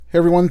Hey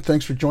everyone,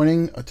 thanks for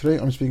joining. Today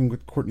I'm speaking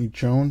with Courtney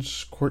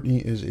Jones. Courtney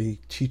is a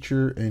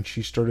teacher and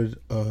she started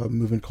a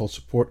movement called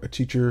Support a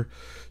Teacher.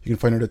 You can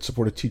find it at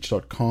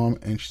supportateach.com,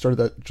 and she started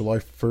that July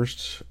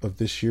 1st of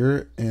this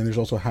year, and there's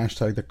also a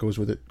hashtag that goes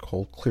with it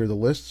called Clear the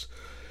Lists.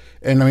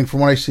 And I mean, from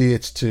what I see,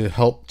 it's to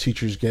help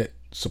teachers get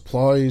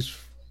supplies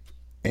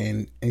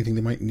and anything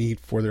they might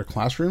need for their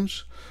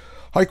classrooms.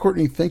 Hi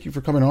Courtney, thank you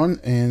for coming on,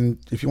 and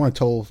if you want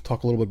to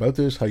talk a little bit about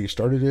this, how you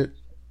started it,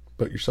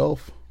 about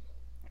yourself.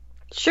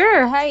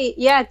 Sure. Hi.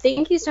 Yeah,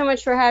 thank you so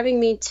much for having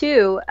me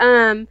too.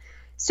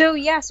 So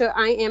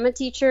I am a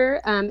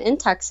teacher in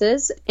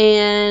Texas,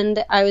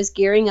 and I was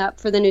gearing up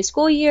for the new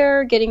school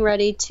year, getting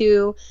ready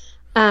to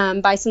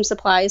buy some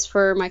supplies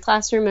for my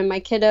classroom and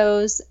my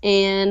kiddos.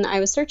 And I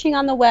was searching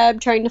on the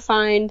web, trying to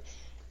find,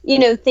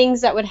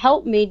 things that would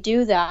help me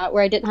do that,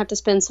 where I didn't have to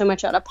spend so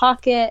much out of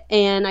pocket.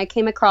 And I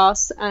came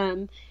across,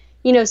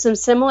 some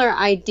similar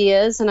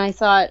ideas, and I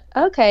thought,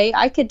 okay,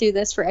 I could do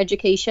this for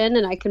education,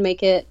 and I could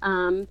make it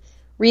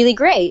really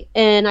great.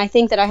 And I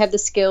think that I have the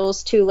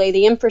skills to lay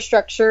the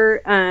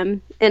infrastructure.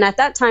 And at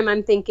that time,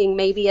 I'm thinking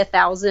maybe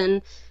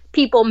 1,000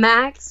 people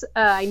max.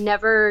 I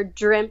never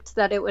dreamt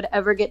that it would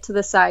ever get to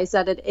the size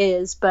that it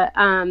is. But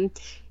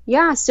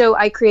so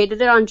I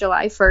created it on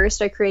July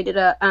 1st. I created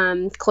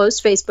a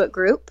closed Facebook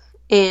group,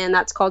 and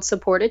that's called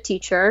Support a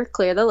Teacher,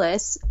 Clear the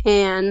List.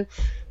 And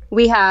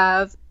we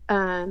have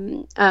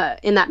in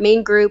that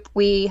main group,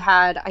 we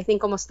had, I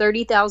think, almost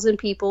 30,000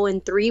 people in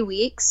 3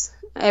 weeks.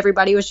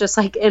 Everybody was just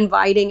like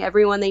inviting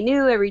everyone they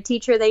knew, every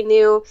teacher they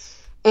knew.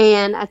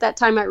 And at that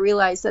time, I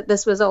realized that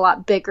this was a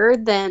lot bigger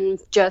than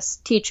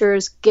just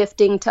teachers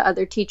gifting to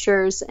other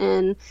teachers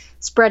and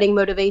spreading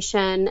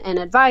motivation and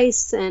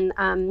advice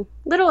and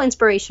little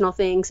inspirational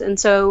things. And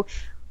so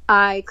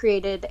I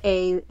created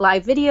a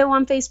live video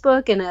on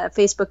Facebook and a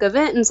Facebook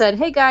event and said,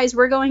 hey guys,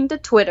 we're going to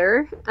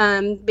Twitter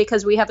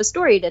because we have a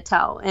story to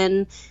tell.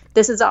 And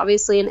this is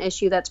obviously an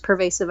issue that's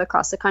pervasive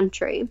across the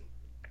country.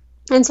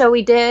 And so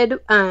we did.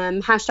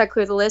 Hashtag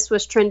Clear the List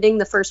was trending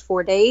the first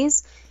 4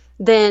 days.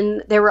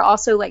 Then there were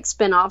also like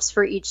spinoffs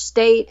for each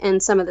state,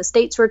 and some of the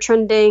states were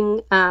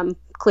trending.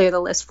 Clear the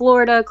List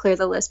Florida, Clear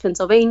the List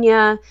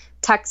Pennsylvania,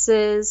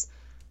 Texas.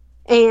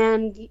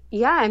 And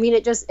yeah, I mean,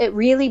 it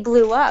really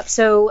blew up.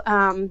 So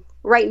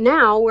right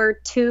now we're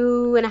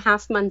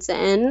 2.5 months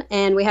in,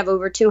 and we have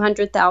over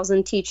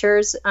 200,000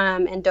 teachers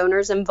and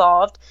donors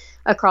involved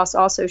across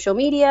all social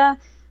media.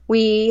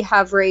 We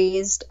have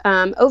raised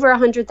over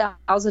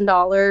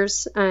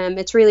 $100,000.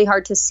 It's really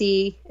hard to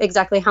see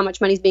exactly how much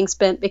money is being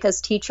spent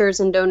because teachers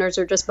and donors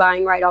are just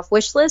buying right off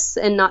wish lists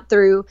and not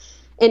through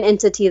an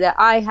entity that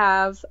I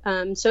have.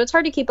 So it's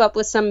hard to keep up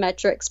with some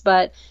metrics,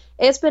 but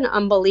it's been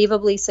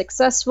unbelievably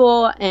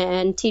successful,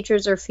 and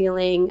teachers are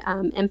feeling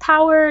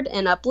empowered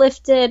and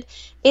uplifted,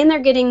 and they're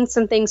getting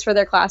some things for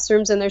their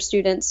classrooms and their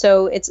students.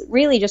 So it's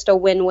really just a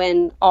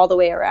win-win all the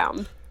way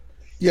around.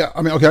 Yeah,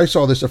 I mean, okay, I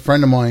saw this. A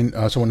friend of mine,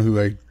 someone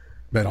who I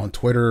met on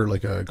Twitter,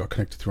 got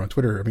connected through on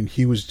Twitter. I mean,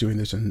 he was doing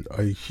this, and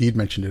he'd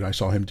mentioned it. I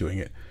saw him doing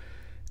it,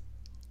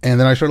 and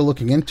then I started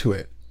looking into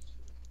it,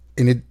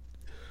 and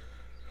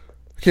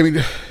I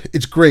mean,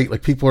 it's great.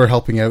 Like, people are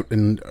helping out,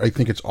 and I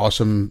think it's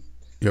awesome.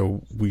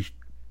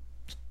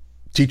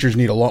 Teachers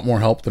need a lot more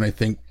help than I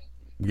think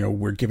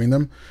we're giving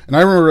them. And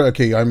I remember,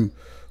 okay, I'm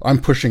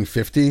pushing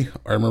 50.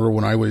 I remember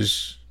when I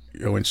was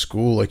in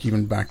school, like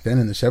even back then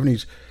in the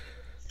 70s,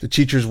 the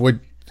teachers would.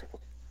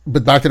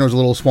 But back then it was a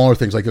little smaller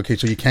things, like, okay,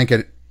 so you can't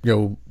get,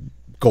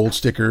 gold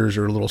stickers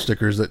or little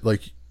stickers that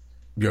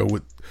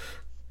with,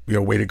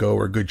 way to go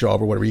or good job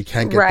or whatever. You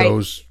can't get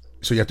those.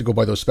 So you have to go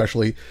buy those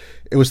specially.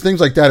 It was things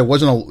like that. It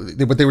wasn't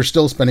but they were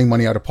still spending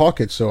money out of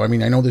pocket. So, I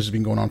mean, I know this has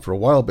been going on for a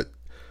while, but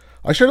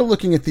I started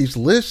looking at these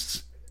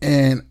lists,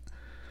 and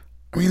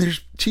I mean,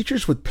 there's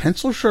teachers with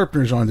pencil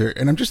sharpeners on there.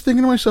 And I'm just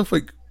thinking to myself,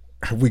 like,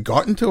 have we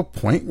gotten to a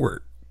point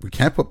where we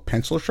can't put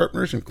pencil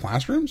sharpeners in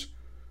classrooms?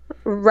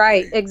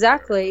 Right,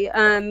 exactly.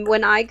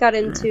 When I got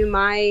into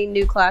my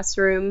new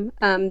classroom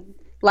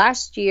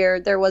last year,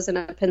 there wasn't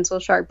a pencil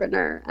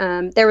sharpener.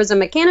 There was a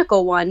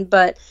mechanical one,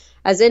 but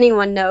as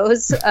anyone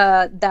knows,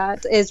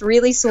 that is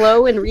really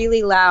slow and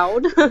really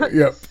loud.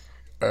 Yep.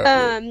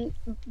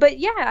 But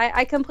yeah,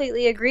 I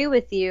completely agree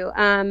with you.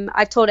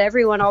 I've told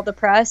everyone, all the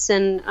press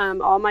and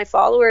all my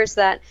followers,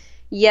 that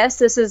yes,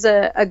 this is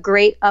a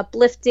great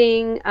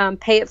uplifting,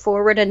 pay it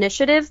forward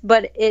initiative,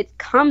 but it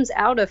comes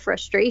out of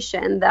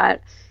frustration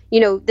that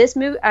this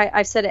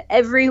I've said it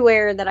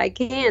everywhere that I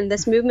can.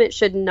 This movement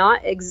should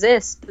not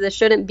exist. This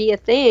shouldn't be a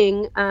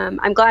thing.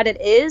 I'm glad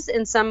it is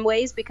in some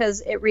ways,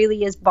 because it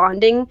really is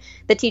bonding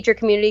the teacher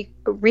community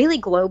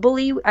really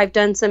globally. I've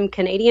done some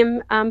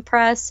Canadian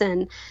press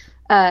and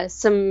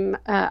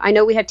I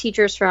know we have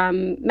teachers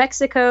from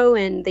Mexico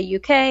and the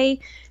UK.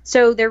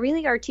 So there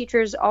really are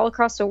teachers all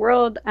across the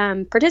world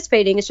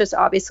participating. It's just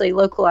obviously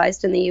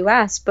localized in the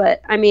US.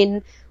 But I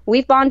mean,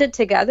 we've bonded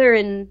together,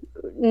 and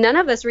none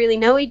of us really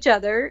know each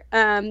other,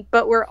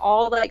 but we're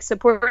all like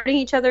supporting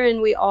each other,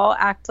 and we all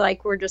act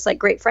like we're just like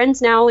great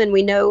friends now, and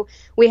we know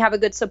we have a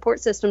good support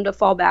system to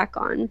fall back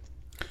on.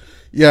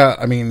 Yeah,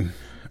 I mean,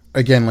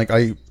 again, like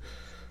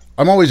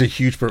I'm always a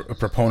huge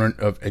proponent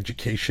of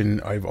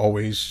education. I've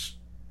always,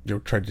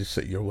 tried to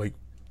say, like,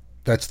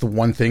 that's the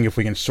one thing, if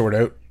we can sort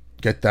out,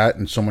 get that,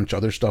 and so much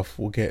other stuff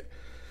will get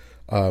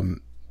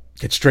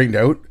straightened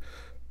out.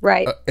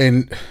 Right.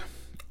 And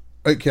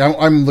okay,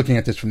 I'm looking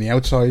at this from the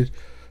outside,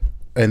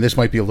 and this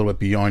might be a little bit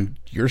beyond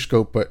your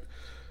scope, but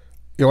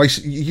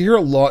you hear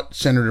a lot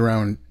centered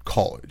around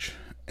college.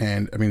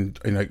 And I mean,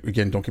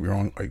 again, don't get me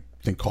wrong, I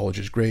think college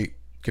is great.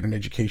 Get an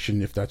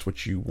education if that's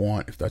what you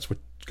want, if that's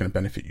what's going to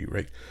benefit you,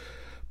 right?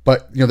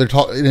 But they're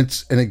talking,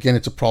 and again,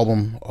 it's a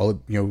problem.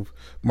 All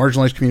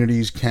marginalized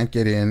communities can't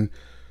get in.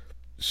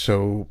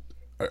 So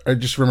I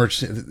just remember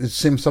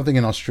seeing something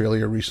in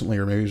Australia recently,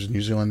 or maybe it was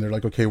New Zealand. They're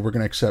like, okay, we're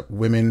going to accept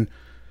women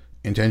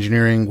into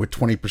engineering with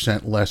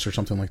 20% less, or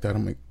something like that.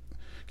 I'm like,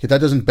 okay, that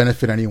doesn't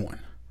benefit anyone.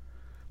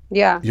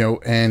 Yeah.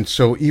 And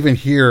so even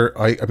here,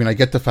 I mean, I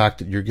get the fact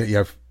that you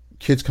have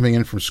kids coming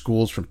in from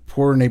schools from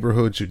poor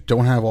neighborhoods who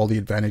don't have all the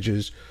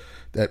advantages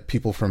that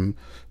people from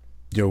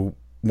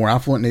more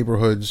affluent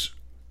neighborhoods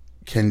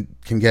can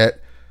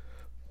get.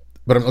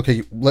 But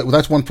okay,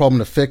 that's one problem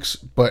to fix.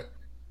 But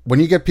when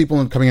you get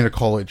people coming into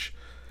college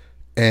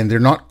and they're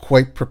not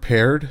quite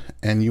prepared,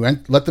 and you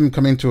let them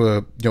come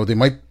into they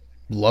might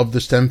love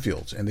the STEM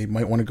fields and they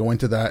might want to go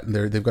into that, and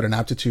they've got an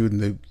aptitude,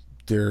 and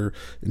they're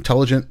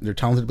intelligent, they're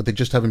talented, but they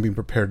just haven't been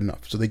prepared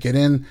enough. So they get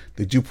in,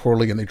 they do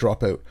poorly, and they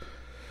drop out.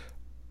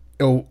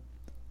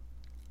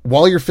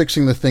 While you're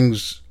fixing the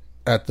things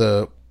at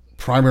the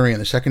primary and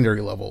the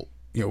secondary level,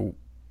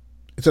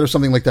 instead of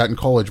something like that in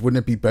college,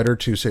 wouldn't it be better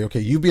to say, okay,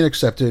 you've been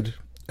accepted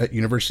at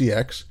University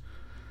X,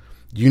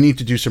 you need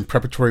to do some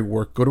preparatory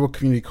work, go to a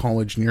community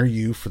college near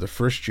you for the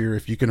first year.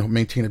 If you can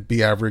maintain a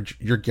B average,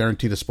 you're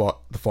guaranteed a spot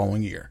the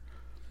following year.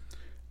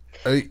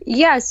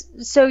 Yes.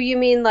 So you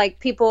mean like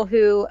people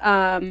who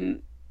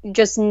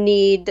just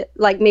need,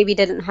 like, maybe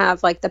didn't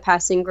have like the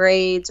passing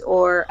grades,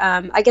 or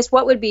I guess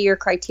what would be your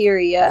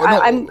criteria?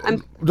 Well,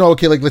 no,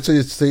 okay, like let's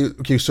say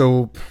okay,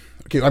 so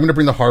okay, I'm going to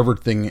bring the Harvard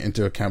thing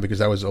into account because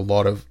there was a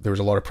lot of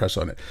press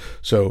on it.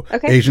 So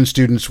okay. Asian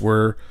students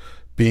were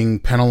being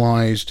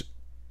penalized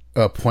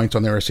points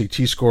on their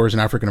SAT scores, and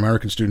African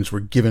American students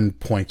were given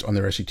points on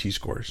their SAT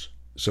scores,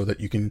 so that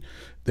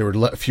there were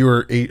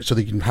fewer, so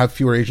they can have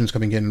fewer Asians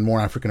coming in and more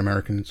African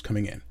Americans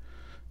coming in,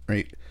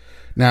 right?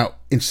 Now,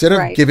 instead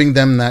of giving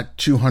them that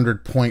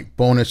 200-point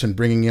bonus and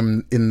bringing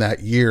them in that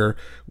year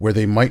where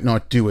they might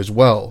not do as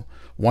well,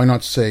 why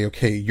not say,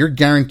 okay, you're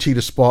guaranteed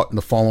a spot in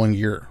the following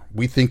year.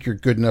 We think you're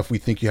good enough. We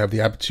think you have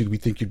the aptitude. We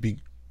think you'd be,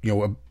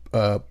 an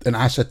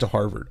asset to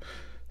Harvard.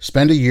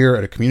 Spend a year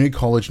at a community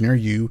college near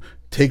you,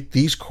 take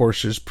these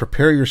courses,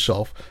 prepare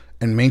yourself,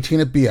 and maintain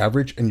a B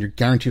average, and you're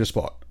guaranteed a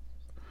spot.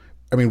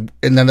 I mean,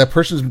 and then that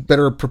person's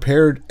better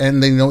prepared,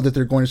 and they know that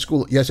they're going to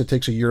school. Yes, it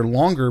takes a year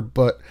longer,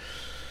 but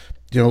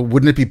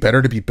wouldn't it be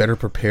better to be better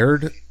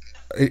prepared?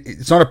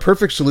 It's not a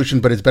perfect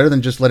solution, but it's better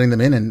than just letting them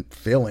in and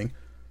failing.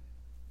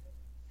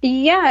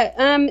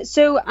 Yeah.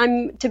 So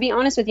to be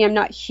honest with you, I'm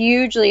not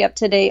hugely up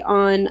to date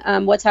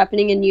on what's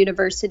happening in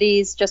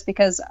universities, just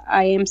because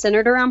I am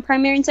centered around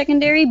primary and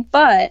secondary.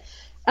 But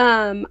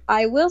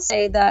I will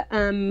say that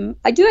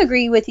I do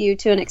agree with you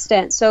to an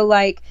extent. So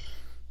like,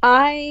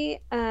 I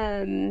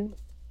don't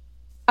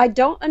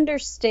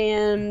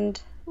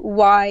understand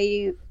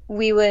why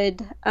we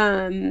would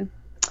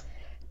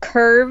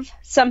curve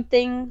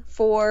something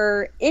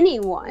for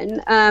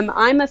anyone.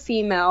 I'm a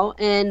female,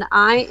 and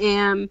I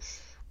am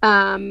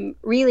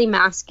really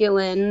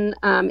masculine,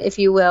 if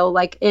you will,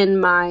 like in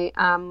my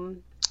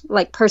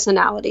like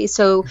personality.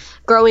 So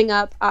growing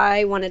up,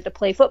 I wanted to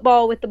play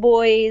football with the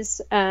boys.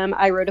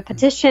 I wrote a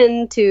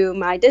petition to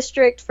my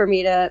district for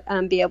me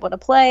to be able to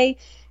play.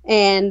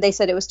 And they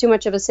said it was too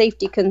much of a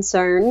safety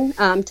concern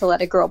to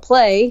let a girl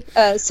play.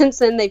 Since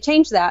then, they've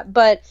changed that.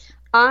 But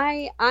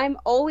I'm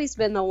always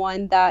been the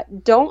one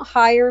that don't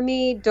hire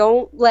me,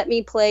 don't let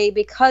me play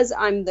because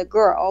I'm the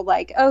girl.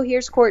 Like, oh,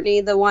 here's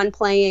Courtney, the one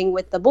playing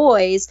with the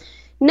boys.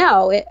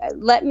 No,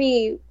 let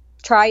me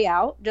try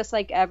out just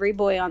like every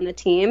boy on the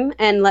team,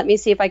 and let me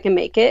see if I can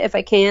make it. If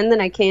I can,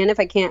 then I can. If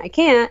I can't, I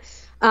can't.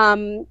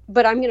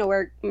 But I'm going to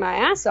work my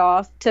ass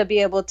off to be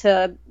able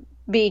to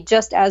be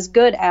just as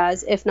good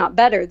as, if not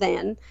better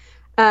than.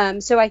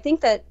 So I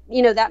think that,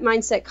 that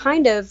mindset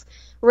kind of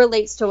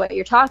relates to what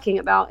you're talking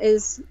about,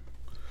 is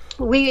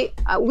we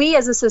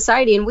as a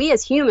society and we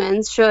as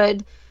humans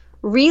should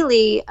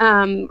really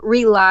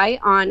rely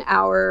on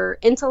our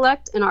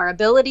intellect and our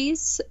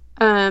abilities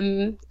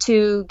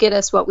to get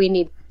us what we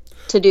need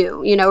to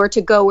do, or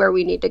to go where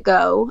we need to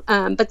go.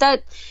 But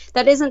that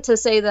isn't to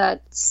say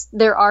that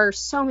there are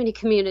so many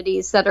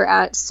communities that are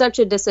at such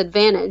a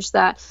disadvantage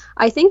that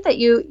I think that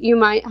you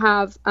might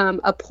have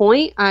a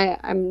point.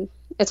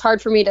 It's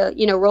hard for me to,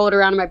 roll it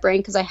around in my brain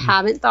because I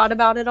haven't thought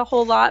about it a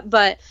whole lot.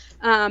 But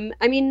I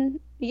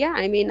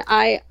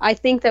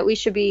think that we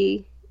should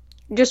be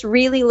just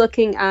really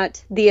looking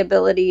at the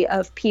ability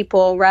of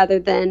people rather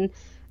than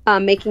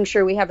making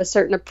sure we have a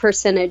certain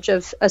percentage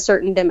of a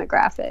certain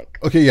demographic.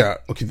 Okay, yeah.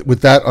 Okay,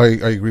 with that, I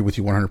agree with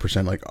you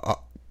 100%. Like,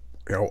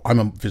 I'm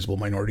a visible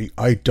minority.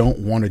 I don't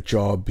want a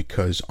job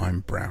because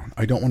I'm brown.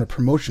 I don't want a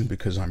promotion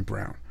because I'm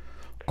brown.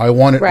 I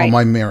want it on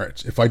my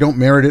merits. If I don't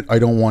merit it, I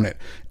don't want it.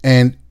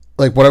 And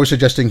like what I was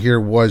suggesting here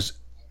was,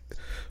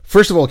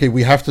 first of all, okay,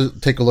 we have to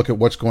take a look at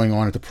what's going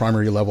on at the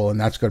primary level, and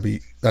that's got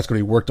to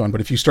be worked on.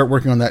 But if you start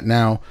working on that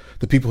now,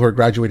 the people who are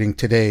graduating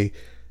today,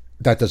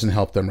 that doesn't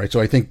help them, right? So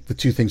I think the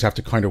two things have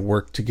to kind of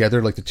work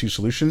together, like the two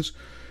solutions.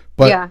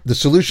 But the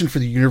solution for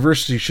the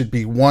university should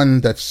be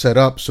one that's set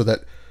up so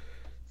that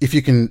if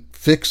you can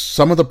fix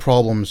some of the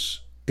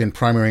problems in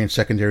primary and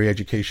secondary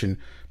education,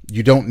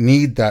 you don't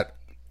need that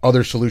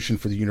other solution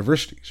for the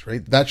universities,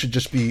 right? That should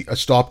just be a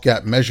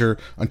stopgap measure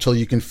until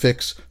you can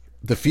fix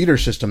the feeder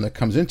system that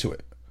comes into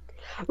it.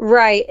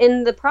 Right.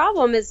 And the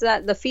problem is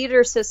that the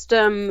feeder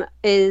system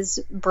is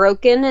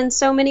broken in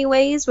so many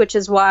ways, which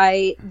is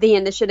why the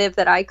initiative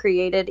that I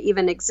created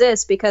even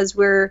exists, because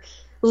we're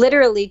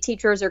literally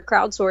teachers are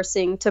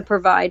crowdsourcing to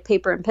provide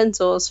paper and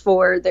pencils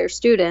for their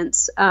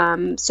students.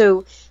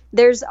 So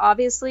there's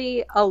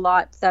obviously a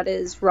lot that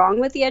is wrong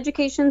with the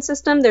education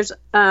system. There's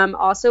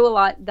also a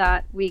lot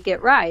that we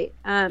get right.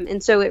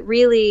 And so it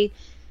really,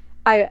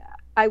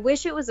 I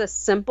wish it was a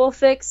simple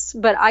fix,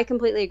 but I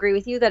completely agree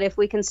with you that if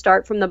we can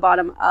start from the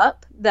bottom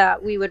up,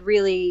 that we would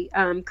really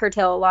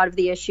curtail a lot of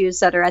the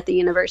issues that are at the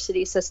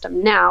university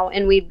system now,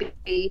 and we'd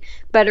be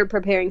better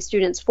preparing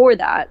students for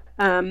that.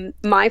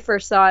 My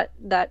first thought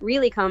that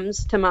really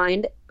comes to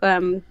mind,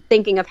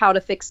 thinking of how to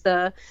fix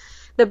the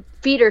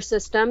feeder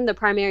system, the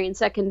primary and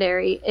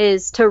secondary,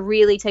 is to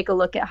really take a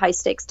look at high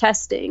stakes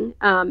testing.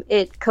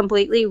 It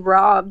completely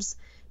robs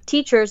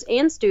teachers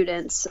and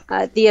students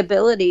the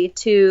ability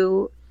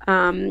to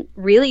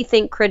really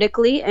think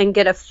critically and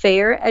get a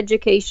fair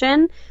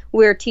education.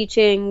 We're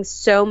teaching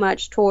so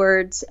much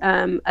towards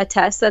a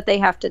test that they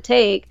have to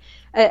take.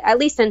 At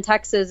least in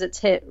Texas, it's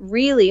hit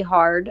really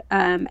hard.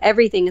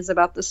 Everything is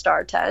about the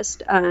STAR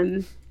test.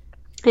 And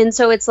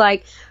so it's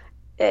like,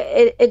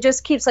 it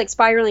just keeps like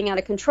spiraling out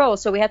of control.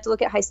 So we have to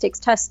look at high stakes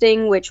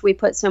testing, which we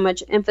put so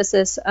much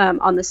emphasis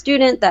on the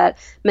student, that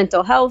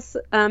mental health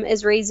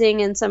is raising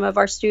in some of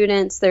our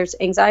students. There's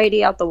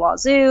anxiety out the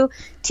wazoo.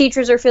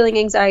 Teachers are feeling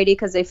anxiety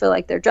because they feel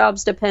like their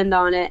jobs depend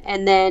on it.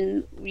 And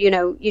then,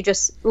 you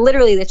just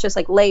literally, it's just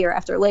like layer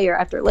after layer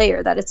after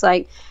layer, that it's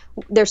like,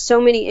 there's so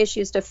many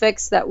issues to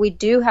fix that we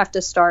do have to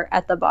start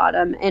at the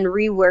bottom and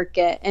rework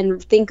it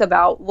and think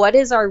about what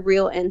is our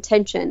real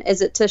intention.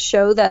 Is it to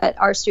show that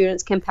our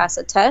students can pass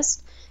a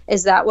test?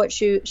 Is that what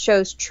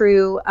shows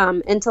true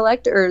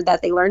intellect, or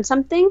that they learn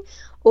something?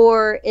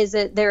 Or is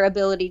it their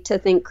ability to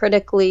think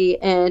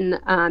critically and,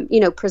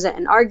 present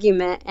an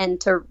argument and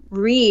to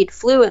read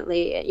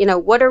fluently?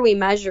 What are we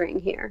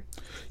measuring here?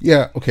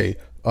 Yeah. Okay.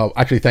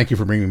 Actually, thank you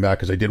for bringing me back,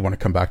 because I did want to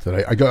come back to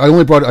that. I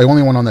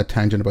only went on that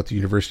tangent about the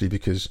university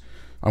because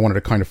I wanted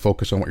to kind of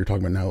focus on what you're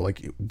talking about now.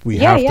 Like we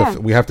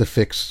have to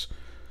fix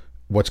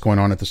what's going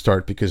on at the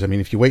start, because I mean,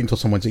 if you wait until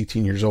someone's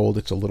 18 years old,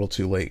 it's a little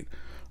too late.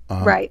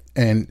 Right.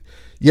 And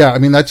yeah, I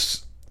mean,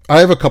 I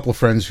have a couple of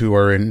friends who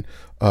are in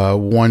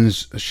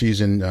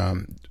she's in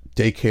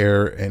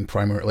daycare and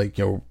primary,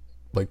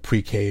 like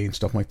pre-K and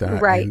stuff like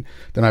that. Right. And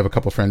then I have a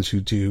couple of friends who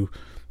do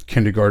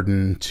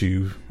kindergarten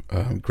to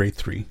grade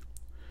 3.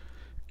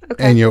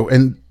 Okay.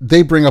 And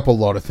they bring up a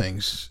lot of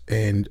things,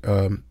 and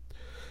I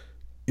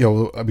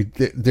mean,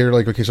 they're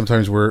like, okay,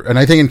 sometimes and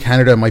I think in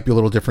Canada it might be a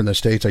little different than the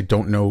States. I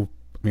don't know.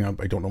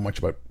 I don't know much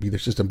about either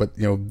system, but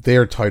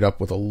they're tied up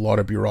with a lot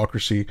of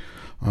bureaucracy.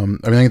 I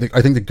mean,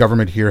 I think the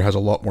government here has a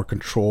lot more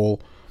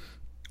control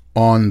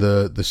on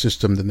the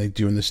system than they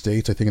do in the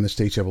States. I think in the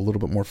States you have a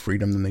little bit more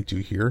freedom than they do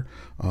here.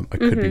 I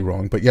could be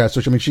wrong, but yeah.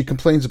 So I mean, she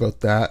complains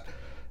about that,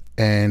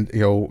 and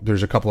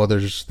there's a couple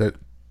others that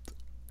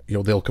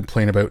they'll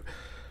complain about.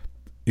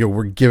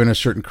 We're given a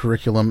certain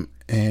curriculum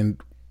and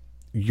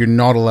you're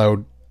not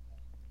allowed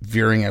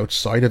veering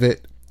outside of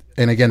it.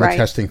 And again, the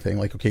testing thing,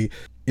 like, okay,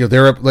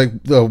 they're like,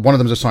 one of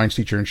them is a science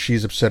teacher, and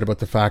she's upset about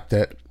the fact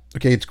that,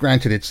 okay, it's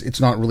granted,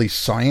 it's not really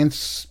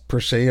science per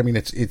se. I mean,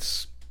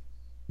 it's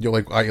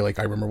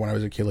I remember when I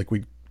was a kid, like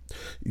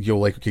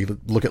okay,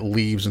 look at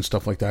leaves and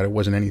stuff like that. It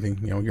wasn't anything,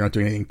 you're not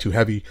doing anything too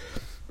heavy.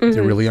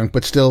 They're really young,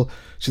 but still,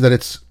 so that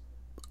it's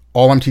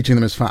all I'm teaching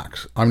them is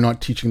facts. I'm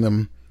not teaching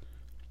them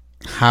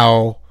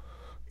how,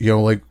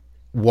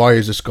 why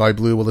is the sky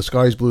blue? Well, the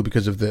sky is blue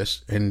because of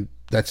this, and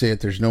that's it.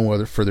 There's no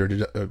other further,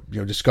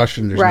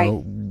 discussion. There's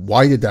no,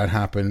 why did that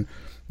happen?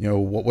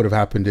 What would have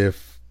happened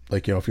if,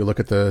 if you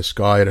look at the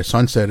sky at a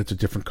sunset, it's a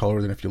different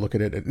color than if you look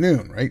at it at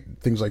noon, right?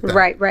 Things like that.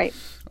 Right.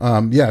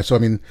 Yeah. So, I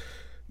mean,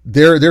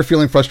 they're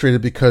feeling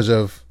frustrated because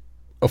of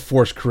a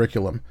forced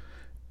curriculum.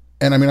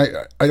 And I mean,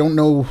 I don't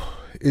know,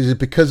 is it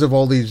because of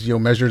all these,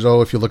 measures?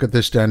 Oh, if you look at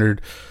this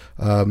standard,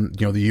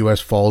 the U.S.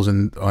 falls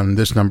on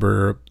this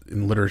number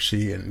in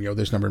literacy and,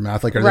 this number in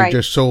math. Like, are they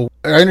just so...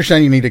 I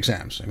understand you need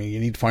exams. I mean, you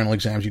need final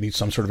exams. You need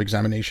some sort of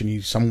examination. You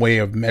need some way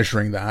of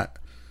measuring that.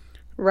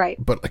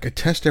 Right. But, like, a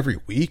test every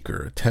week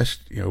or a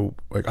test,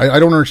 I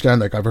don't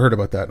understand. Like, I've heard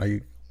about that.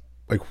 And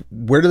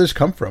where did this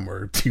come from?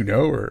 Or do you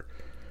know? Or...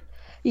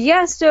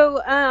 Yeah,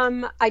 so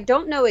I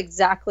don't know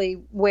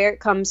exactly where it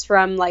comes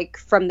from, like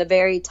from the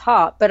very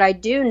top, but I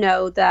do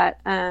know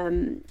that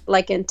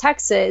like in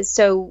Texas,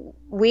 so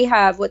we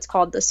have what's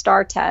called the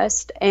STAR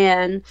test,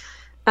 and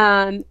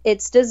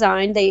it's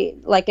designed, they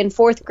like in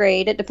fourth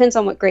grade, it depends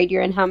on what grade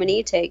you're in, how many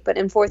you take, but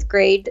in fourth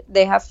grade,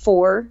 they have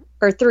four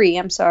or three,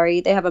 I'm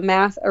sorry, they have a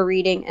math, a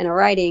reading, and a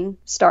writing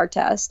STAR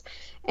test.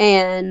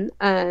 And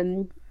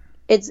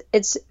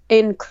it's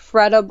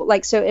incredible,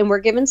 like, so, and we're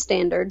given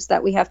standards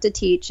that we have to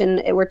teach,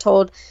 and we're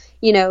told,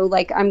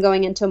 like I'm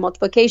going into a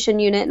multiplication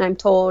unit and I'm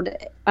told,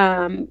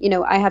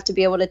 I have to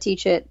be able to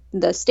teach it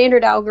the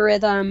standard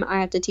algorithm, I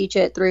have to teach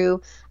it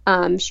through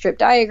strip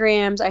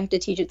diagrams, I have to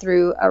teach it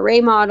through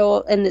array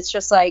model, and it's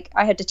just like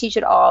I had to teach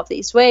it all of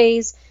these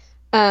ways,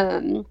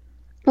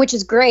 which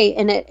is great,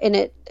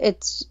 and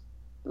it's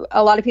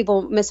a lot of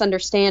people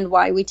misunderstand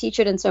why we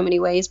teach it in so many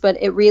ways,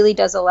 but it really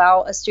does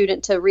allow a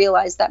student to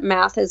realize that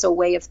math is a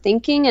way of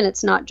thinking and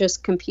it's not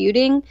just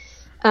computing.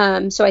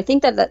 So I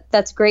think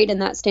that's great in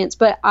that stance.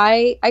 But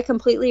I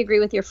completely agree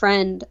with your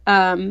friend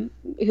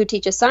who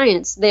teaches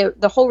science.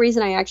 The whole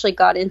reason I actually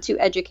got into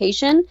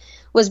education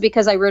was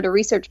because I wrote a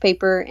research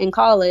paper in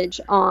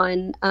college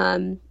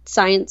on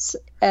science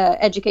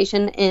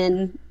education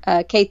in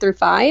K through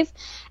 5.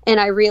 And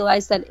I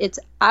realized that it's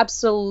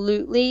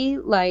absolutely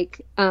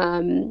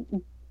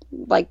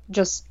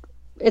just,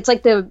 it's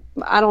like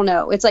I don't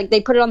know, it's like they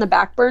put it on the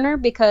back burner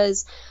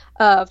because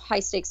of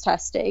high stakes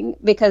testing,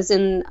 because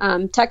in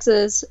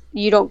Texas,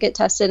 you don't get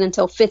tested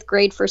until 5th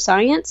grade for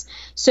science.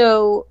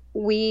 So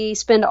we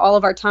spend all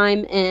of our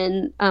time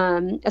in,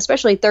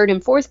 especially 3rd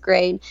and 4th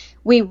grade,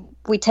 we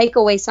take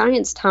away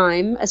science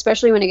time,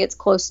 especially when it gets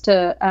close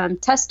to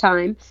test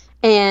time.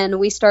 And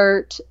we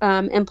start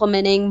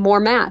implementing more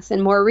math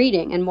and more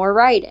reading and more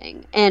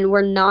writing. And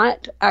we're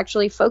not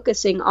actually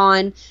focusing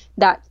on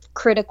that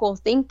critical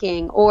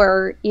thinking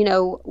or,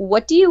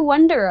 what do you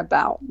wonder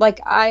about? Like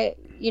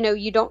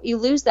you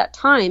lose that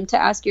time to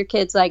ask your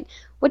kids, like,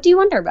 what do you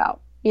wonder about?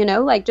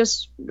 Like,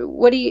 just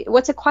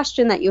what's a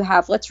question that you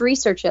have? Let's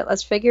research it.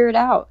 Let's figure it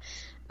out.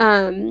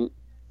 And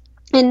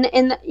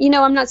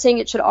I'm not saying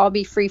it should all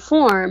be free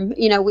form.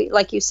 We,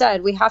 like you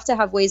said, we have to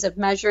have ways of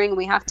measuring.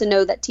 We have to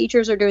know that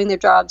teachers are doing their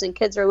jobs and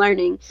kids are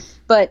learning,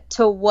 but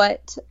to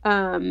what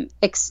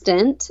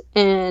extent?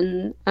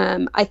 And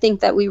I think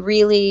that we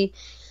really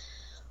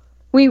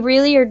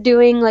are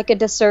doing like a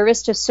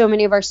disservice to so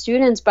many of our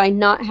students by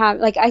not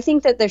having, like, I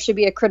think that there should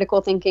be a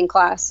critical thinking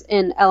class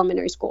in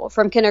elementary school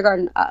from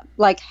kindergarten up,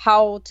 like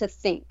how to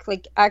think,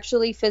 like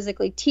actually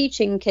physically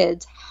teaching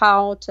kids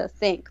how to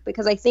think,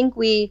 because I think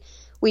we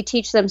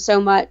teach them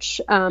so much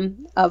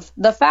of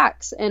the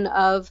facts and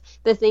of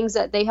the things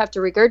that they have to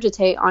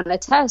regurgitate on a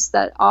test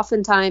that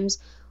oftentimes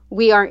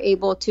we aren't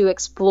able to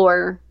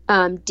explore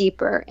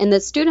deeper, and the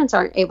students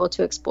aren't able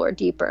to explore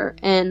deeper.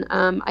 And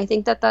I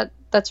think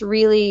that's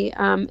really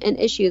an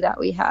issue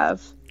that we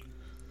have.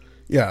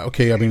 Yeah.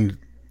 Okay. I mean,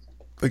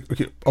 like,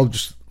 okay, I'll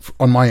just,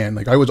 on my end,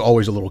 like I was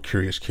always a little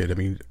curious kid. I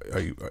mean,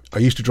 I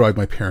used to drive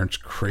my parents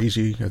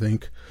crazy, I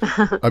think.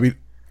 I mean,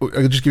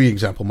 I'll just give you an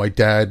example. My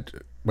dad,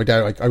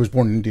 like, I was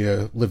born in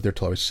India, lived there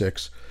till I was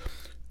 6.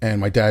 And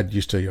my dad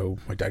used to,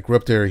 my dad grew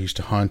up there. He used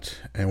to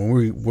hunt. And when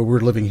we were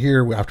living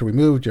here, after we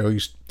moved,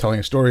 he's telling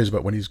us stories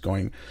about when he's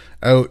going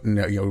out,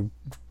 and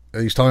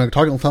he's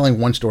telling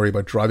one story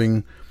about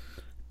driving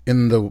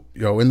in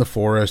the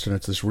forest, and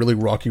it's this really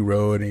rocky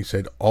road. And he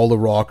said all the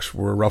rocks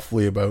were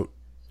roughly about,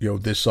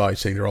 this size,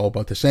 saying they're all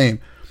about the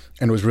same,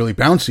 and it was really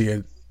bouncy.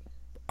 And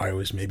I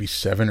was maybe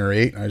 7 or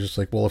 8, and I was just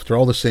like, well, if they're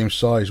all the same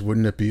size,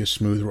 wouldn't it be a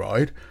smooth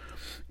ride?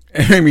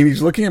 And I mean,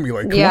 he's looking at me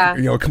like,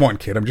 come on,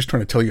 kid, I'm just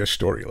trying to tell you a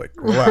story. Like,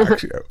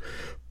 relax,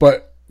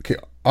 But, okay,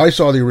 I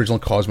saw the original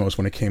Cosmos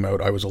when it came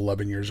out. I was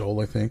 11 years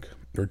old, I think,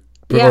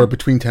 or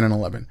between 10 and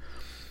 11.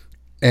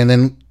 And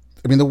then,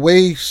 I mean, the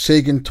way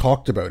Sagan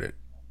talked about it,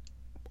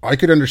 I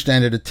could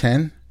understand it at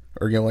 10,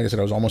 or, like I said,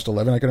 I was almost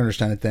 11. I could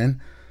understand it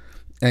then.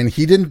 And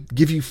he didn't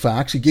give you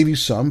facts. He gave you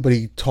some, but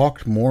he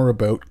talked more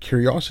about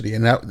curiosity.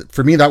 And that,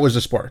 for me, that was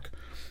the spark.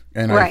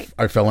 And right.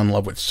 I fell in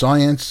love with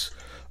science.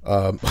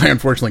 I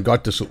unfortunately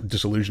got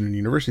disillusioned in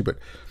university, but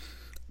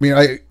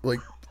I mean,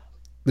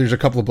 there's a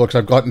couple of books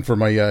I've gotten for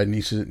my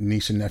niece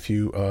and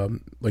nephew,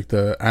 like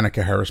the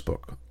Annika Harris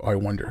book, I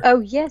Wonder.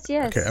 Oh, yes.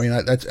 Okay, I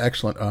mean, that's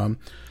excellent.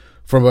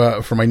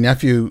 From my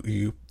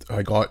nephew,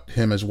 I got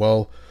him as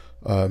well.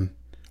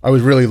 I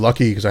was really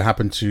lucky because I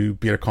happened to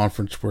be at a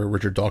conference where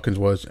Richard Dawkins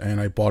was,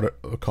 and I bought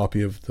a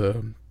copy of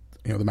the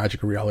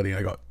Magic of Reality, and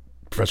I got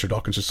Professor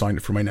Dawkins to sign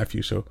it for my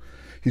nephew. So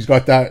he's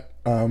got that.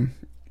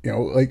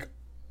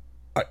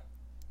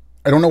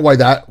 I don't know why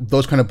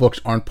those kind of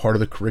books aren't part of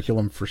the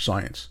curriculum for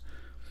science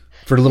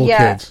for little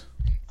kids.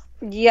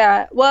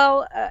 Yeah.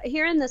 Well,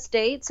 here in the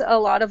States, a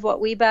lot of what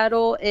we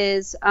battle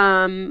is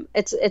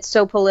it's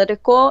so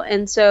political.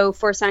 And so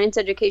for science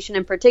education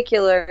in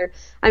particular,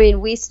 I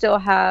mean, we still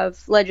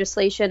have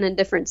legislation in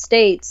different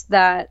states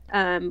that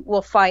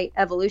will fight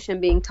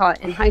evolution being taught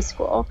in high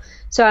school.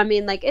 So, I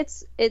mean, like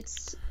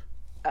it's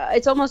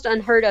almost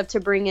unheard of to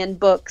bring in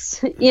books,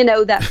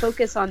 that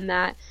focus on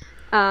that.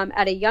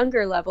 at a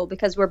younger level,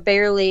 because we're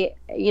barely,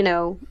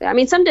 I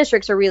mean, some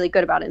districts are really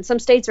good about it and some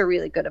states are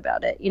really good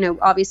about it,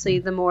 obviously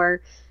the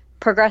more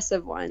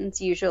progressive ones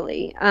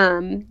usually.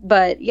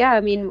 But yeah,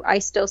 I mean, I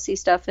still see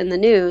stuff in the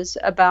news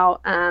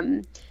about,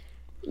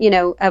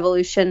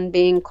 evolution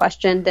being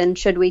questioned, and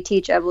should we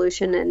teach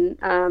evolution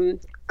and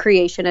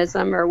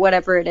creationism or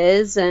whatever it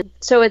is. And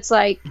so it's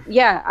like,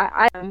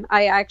 yeah,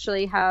 I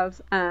actually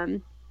have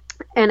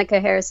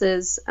Annika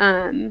Harris's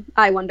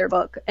I Wonder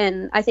book,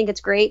 and I think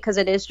it's great because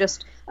it is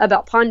just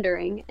about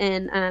pondering.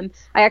 And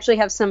I actually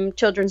have some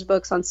children's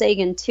books on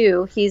Sagan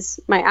too.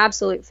 He's my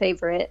absolute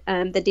favorite.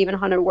 The Demon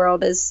Haunted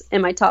World is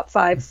in my top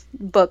 5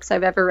 books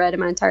I've ever read in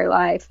my entire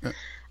life.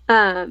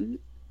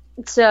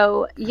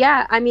 So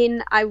yeah, I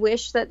mean, I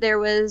wish that there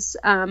was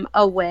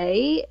a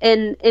way,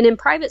 and in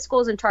private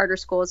schools and charter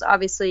schools,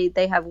 obviously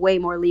they have way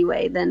more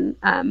leeway than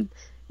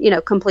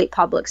complete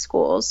public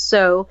schools.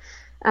 So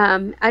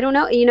I don't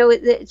know,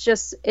 that's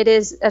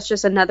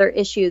just another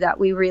issue that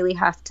we really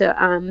have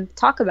to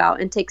talk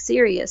about and take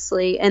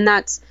seriously. And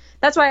that's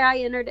why I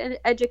entered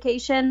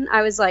education.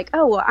 I was like,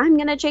 oh, well, I'm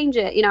going to change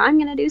it. I'm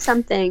going to do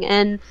something.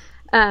 And,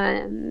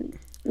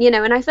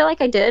 and I feel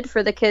like I did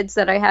for the kids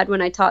that I had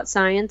when I taught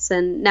science.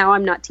 And now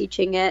I'm not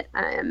teaching it,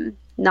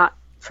 not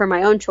for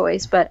my own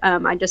choice, but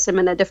I just am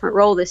in a different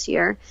role this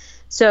year.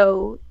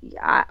 So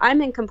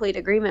I'm in complete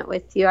agreement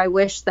with you. I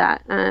wish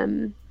that,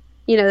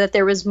 that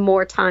there was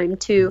more time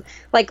to,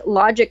 like,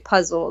 logic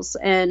puzzles.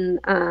 And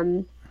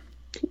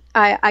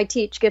I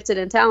teach gifted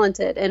and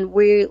talented, and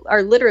we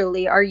are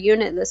literally, our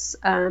unit this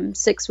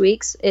 6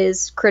 weeks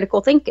is critical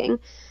thinking.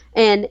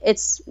 And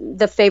it's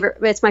my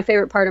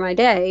favorite part of my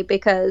day,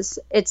 because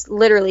it's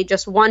literally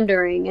just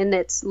wondering, and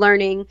it's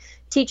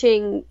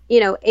teaching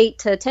 8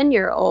 to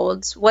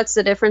 10-year-olds what's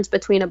the difference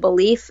between a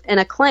belief and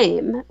a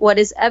claim, what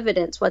is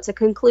evidence, what's a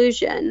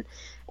conclusion.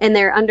 And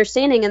they're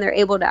understanding, and they're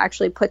able to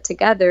actually put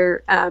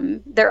together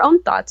their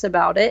own thoughts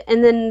about it.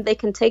 And then they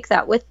can take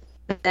that with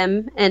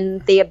them,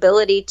 and the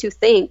ability to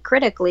think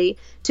critically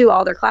to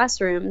all their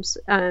classrooms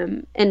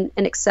and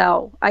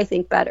excel, I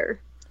think, better.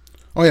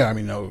 Oh yeah, I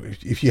mean, no,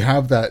 if you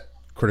have that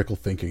critical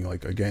thinking,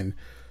 like, again,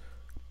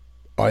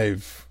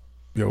 the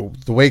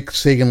way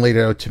Sagan laid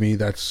it out to me,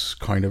 that's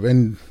kind of,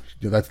 and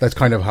that's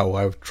kind of how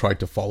I've tried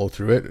to follow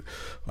through it.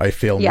 I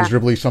fail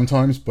miserably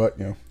sometimes, but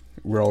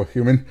we're all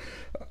human.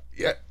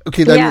 Yeah.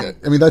 Okay.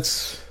 I mean,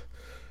 that's,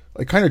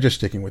 like, kind of just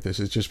sticking with this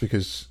is just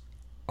because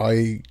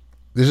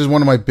this is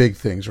one of my big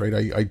things, right?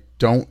 I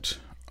don't,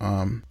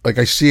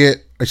 I see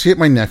it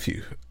my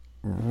nephew,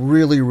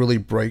 really, really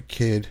bright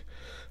kid.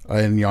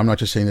 And I'm not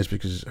just saying this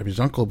because I'm his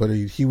uncle, but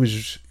he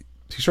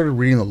started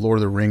reading The Lord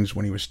of the Rings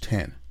when he was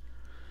 10.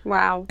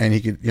 Wow. And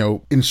he could,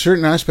 in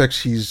certain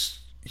aspects,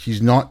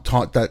 he's not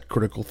taught that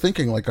critical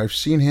thinking. Like, I've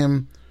seen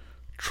him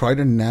try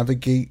to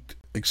navigate,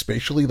 like,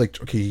 spatially. Like,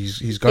 okay,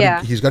 he's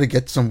got to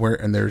get somewhere,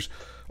 and there's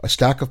a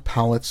stack of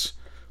pallets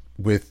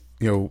with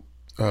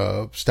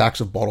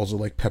stacks of bottles of,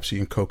 like, Pepsi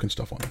and Coke and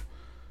stuff on them,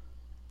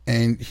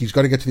 and he's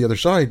got to get to the other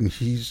side, and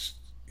he's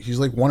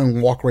like wanting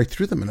to walk right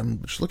through them, and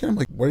I'm just looking at him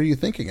like, what are you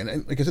thinking?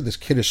 And like I said, this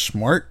kid is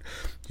smart.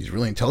 He's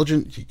really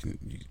intelligent. He can,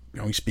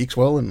 he speaks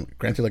well. And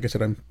granted, like I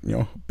said, I'm,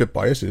 a bit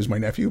biased. It is my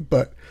nephew,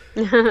 but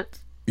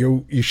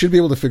you should be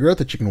able to figure out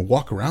that you can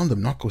walk around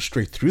them, not go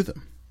straight through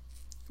them.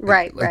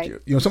 Right. Like,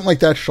 right. Something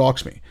like that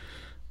shocks me.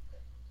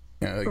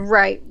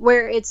 Right.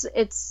 Where it's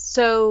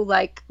so,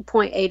 like,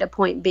 point A to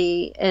point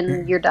B,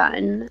 and you're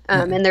done.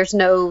 And there's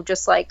no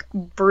just, like,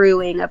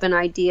 brewing of an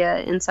idea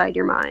inside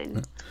your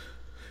mind.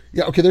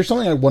 Yeah, okay, there's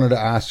something I wanted to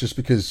ask just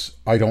because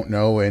I don't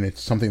know, and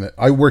it's something that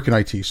I work in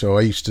IT, so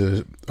I used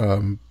to,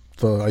 I'm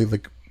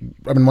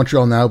in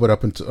Montreal now, but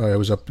I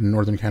was up in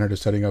Northern Canada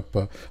setting up,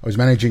 I was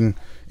managing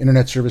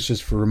internet services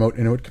for remote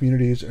Inuit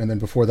communities, and then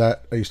before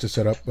that, I used to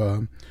set up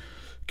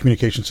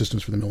communication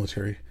systems for the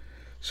military.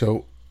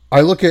 So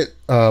I look at,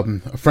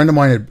 a friend of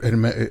mine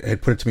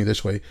had put it to me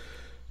this way,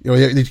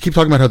 they keep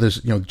talking about how this,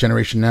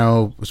 generation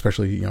now,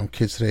 especially,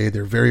 kids today,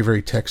 they're very,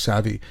 very tech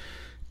savvy.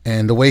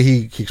 And the way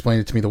he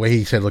explained it to me, the way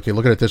he said, look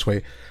at it this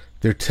way,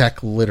 they're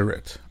tech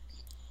literate.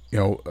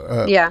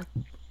 They're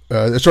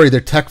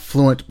tech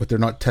fluent, but they're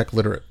not tech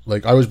literate.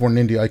 Like, I was born in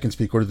India, I can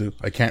speak Urdu.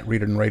 I can't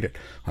read it and write it.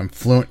 I'm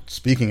fluent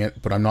speaking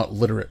it, but I'm not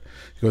literate.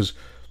 He goes,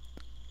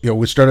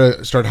 we start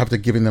having to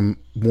giving them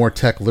more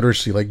tech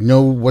literacy, like,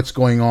 know what's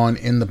going on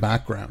in the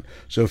background.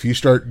 So if you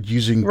start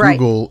using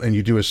Google and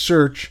you do a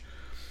search,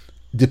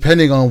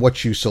 depending on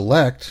what you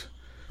select,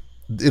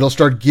 it'll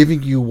start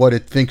giving you what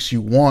it thinks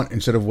you want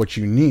instead of what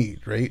you need,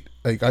 right?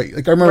 Like I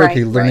remember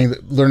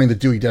learning the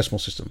Dewey Decimal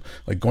System,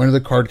 like going to the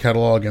card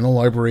catalog in the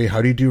library.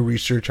 How do you do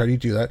research? How do you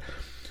do that?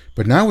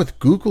 But now with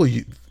Google,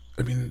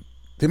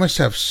 they must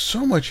have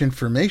so much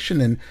information,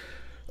 and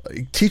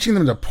teaching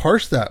them to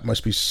parse that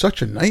must be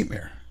such a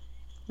nightmare.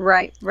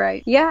 Right.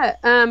 Yeah,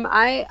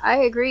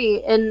 I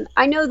agree. And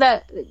I know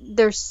that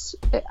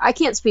I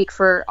can't speak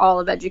for all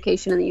of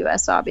education in the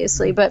U.S.,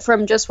 obviously, but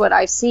from just what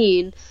I've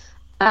seen,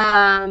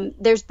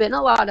 there's been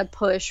a lot of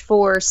push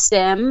for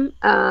STEM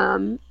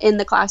in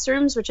the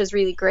classrooms, which is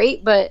really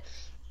great, but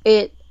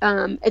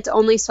it's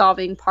only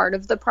solving part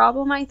of the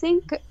problem, I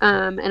think.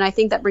 And I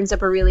think that brings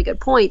up a really good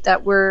point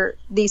that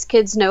these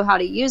kids know how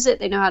to use it,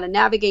 they know how to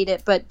navigate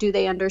it, but do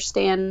they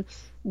understand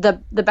the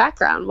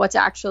background, what's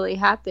actually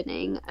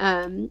happening?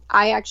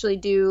 I actually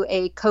do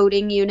a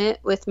coding unit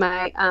with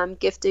my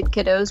gifted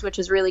kiddos, which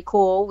is really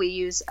cool. We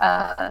use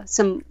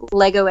some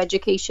Lego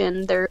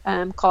education. They're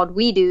called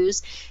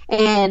WeDo's,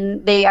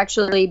 and they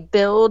actually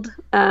build.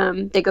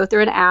 They go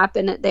through an app,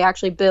 and they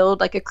actually build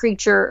like a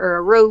creature or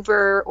a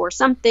rover or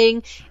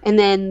something. And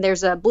then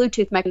there's a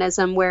Bluetooth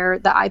mechanism where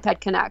the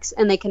iPad connects,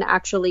 and they can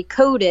actually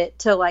code it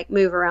to like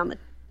move around the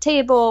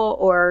table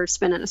or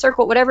spin in a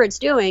circle, whatever it's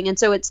doing. And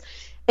so it's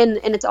and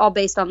it's all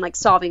based on like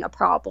solving a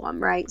problem,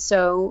 right?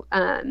 So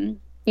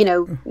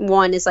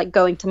one is like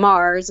going to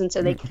Mars, and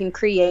so they can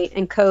create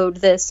and code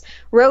this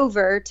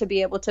rover to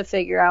be able to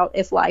figure out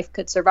if life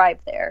could survive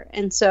there.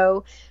 And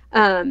so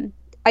I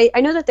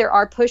know that there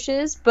are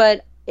pushes,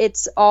 but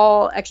it's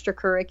all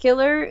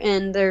extracurricular,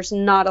 and there's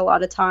not a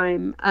lot of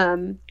time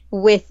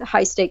with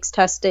high stakes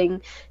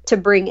testing to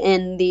bring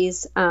in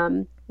these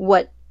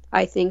what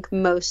I think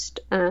most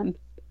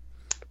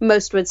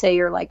would say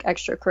you're like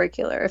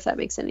extracurricular, if that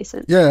makes any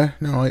sense. Yeah,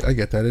 no, I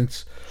get that.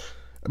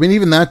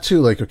 Even that too,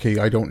 like, okay,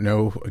 I don't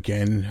know,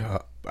 again,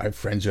 I have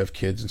friends who have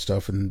kids and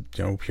stuff, and,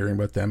 hearing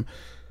about them,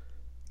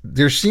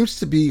 there seems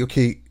to be,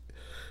 okay,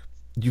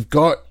 you've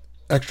got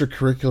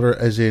extracurricular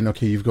as in,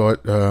 okay, you've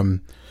got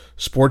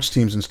sports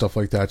teams and stuff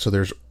like that, so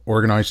there's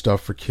organized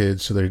stuff for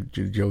kids, so they,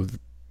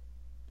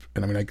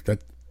 and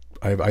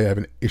I have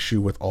an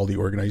issue with all the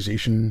organized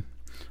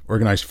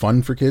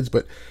fun for kids,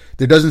 but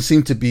there doesn't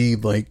seem to be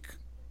like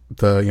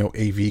the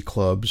AV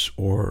clubs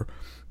or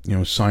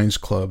science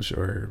clubs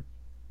or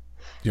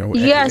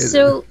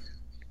so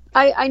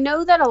I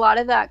know that a lot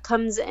of that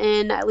comes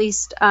in, at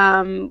least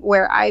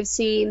where I've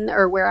seen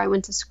or where I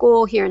went to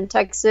school here in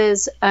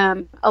Texas.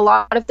 A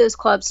lot of those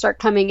clubs start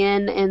coming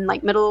in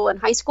like middle and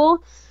high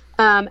school.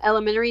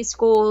 Elementary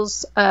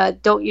schools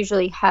don't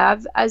usually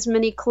have as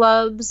many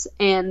clubs,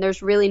 and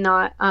there's really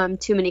not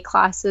too many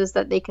classes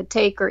that they could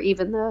take, or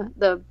even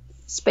the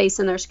space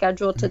in their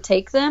schedule to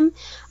take them.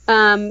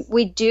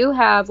 We do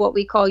have what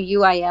we call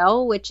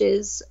UIL, which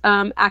is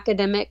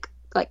academic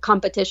like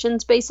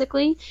competitions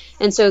basically.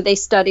 And so they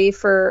study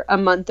for a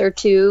month or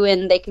two,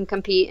 and they can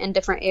compete in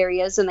different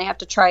areas, and they have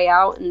to try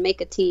out and make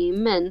a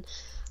team and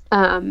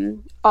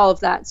all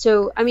of that.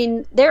 So,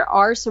 there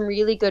are some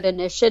really good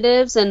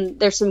initiatives, and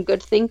there's some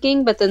good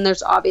thinking, but then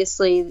there's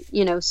obviously,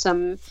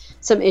 some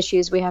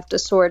issues we have to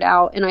sort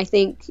out. And I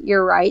think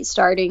you're right,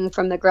 starting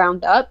from the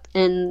ground up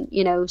and,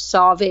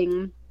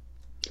 solving,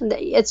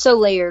 it's so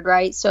layered,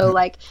 right? So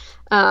like,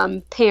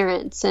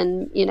 parents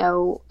and,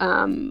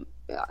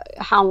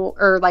 how,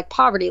 or like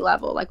poverty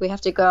level, like we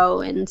have to go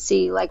and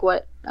see like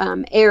what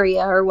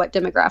area or what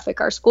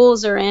demographic our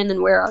schools are in,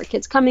 and where are our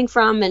kids coming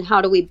from, and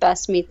how do we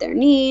best meet their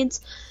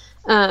needs,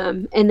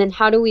 and then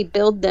how do we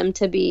build them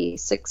to be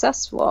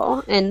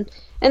successful, and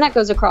that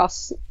goes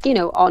across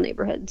all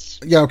neighborhoods.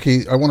 Yeah,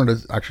 okay, I wanted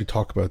to actually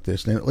talk about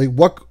this. Like,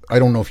 what, I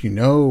don't know if you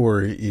know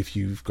or if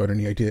you've got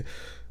any idea,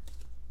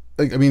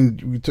 like,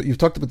 you've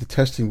talked about the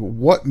testing, but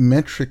what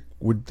metric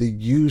would they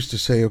use to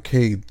say,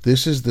 okay,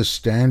 this is the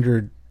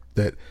standard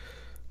that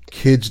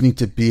kids need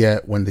to be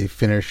at when they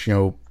finish,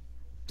 when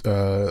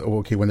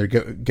they're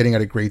getting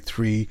out of grade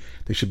 3,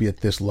 they should be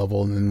at this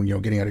level, and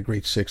then getting out of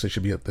grade 6, they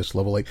should be at this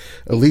level, like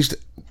at least.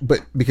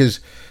 But because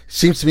it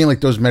seems to me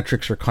like those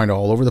metrics are kind of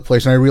all over the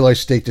place, and I realize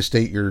state to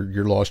state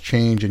your laws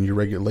change and your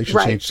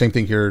regulations change. Same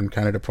thing here in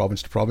Canada,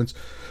 province to province.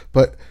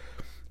 But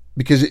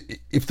because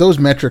if those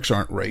metrics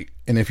aren't right,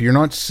 and if you're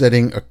not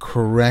setting a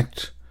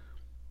correct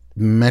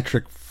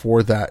metric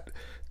for that,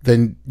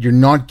 then you're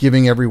not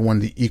giving everyone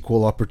the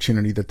equal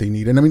opportunity that they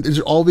need. And there's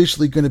always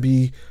going to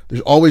be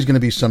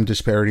some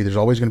disparity. There's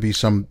always going to be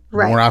some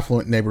more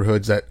affluent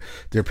neighborhoods that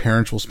their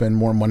parents will spend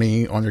more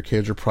money on their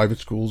kids, or private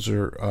schools,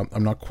 or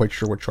I'm not quite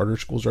sure what charter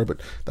schools are,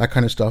 but that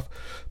kind of stuff.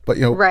 But,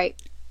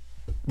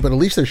 but at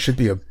least there should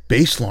be a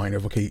baseline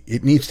of, okay,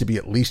 it needs to be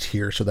at least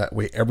here, so that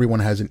way everyone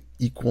has an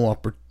equal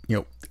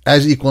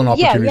as equal an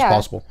opportunity as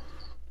possible.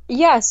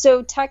 Yeah,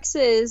 so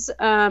Texas,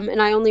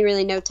 and I only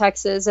really know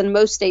Texas, and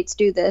most states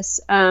do this,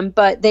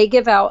 but they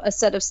give out a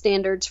set of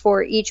standards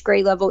for each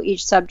grade level,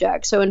 each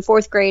subject. So in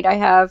 4th grade, I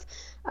have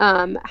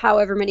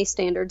however many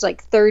standards,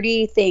 like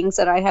 30 things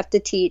that I have to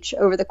teach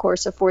over the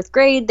course of 4th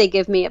grade. They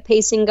give me a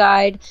pacing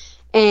guide,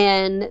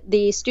 and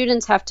the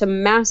students have to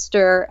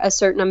master a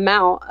certain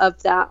amount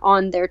of that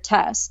on their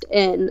test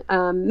in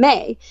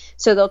May.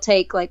 So they'll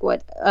take like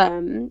what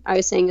I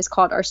was saying is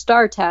called our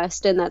STAR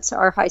test, and that's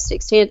our high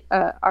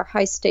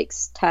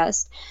stakes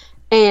test.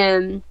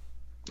 And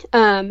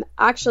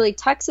actually,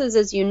 Texas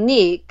is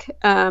unique,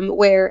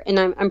 where, and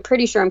I'm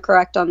pretty sure I'm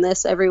correct on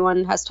this.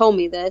 Everyone has told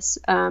me this,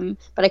 but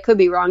I could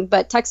be wrong.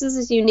 But Texas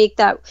is unique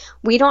that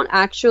we don't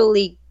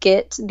actually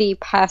get the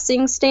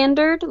passing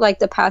standard, like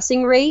the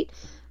passing rate,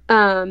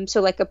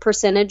 so like a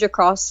percentage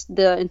across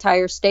the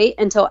entire state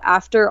until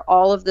after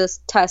all of the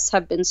tests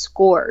have been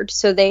scored.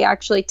 So they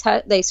actually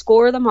they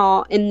score them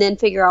all and then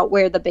figure out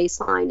where the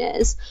baseline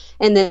is,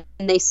 and then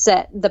they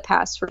set the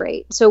pass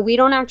rate. So we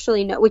don't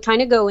actually know. We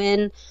kind of go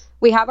in.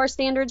 We have our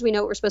standards. We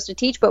know what we're supposed to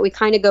teach, but we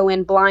kind of go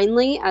in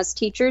blindly as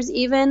teachers,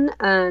 even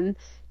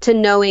to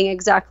knowing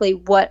exactly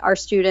what our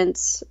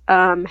students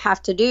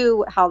have to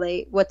do,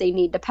 what they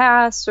need to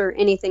pass, or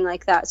anything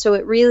like that. So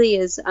it really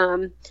is.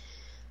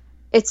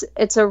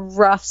 It's a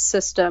rough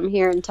system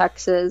here in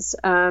Texas,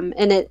 and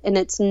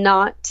it's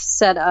not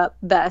set up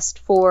best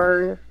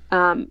for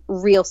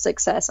real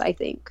success, I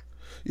think.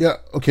 Yeah.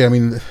 Okay. I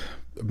mean,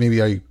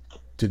 maybe I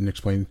didn't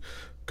explain,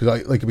 because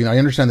I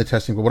understand the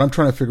testing, but what I'm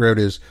trying to figure out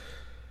is,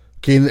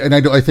 okay, and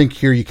I think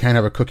here you can't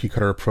have a cookie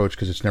cutter approach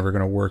because it's never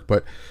going to work.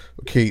 But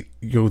okay,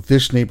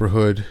 this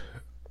neighborhood,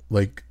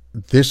 like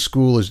this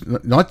school is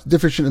not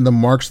deficient in the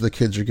marks the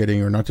kids are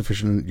getting, or not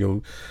deficient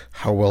in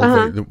how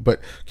well but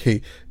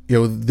okay.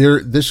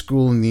 This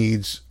school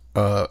needs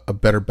a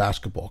better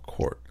basketball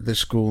court. This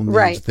school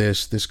needs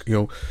this,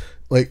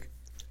 like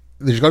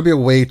there's got to be a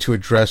way to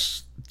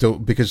address,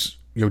 because,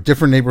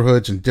 different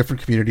neighborhoods and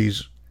different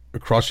communities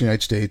across the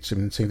United States,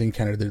 and same thing in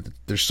Canada,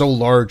 they're so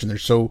large, and they're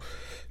so,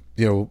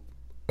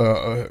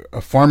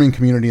 a farming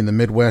community in the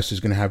Midwest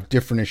is going to have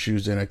different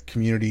issues than a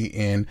community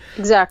in,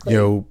 exactly,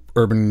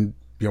 urban,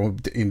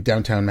 in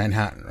downtown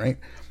Manhattan, right?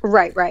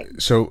 Right.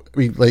 So, I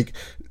mean, like,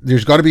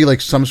 there's got to be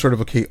like some sort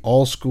of, okay,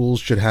 all schools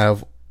should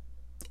have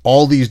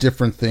all these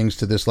different things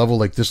to this level,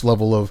 like this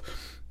level of,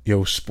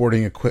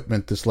 sporting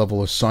equipment, this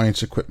level of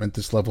science equipment,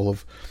 this level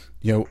of,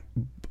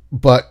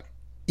 but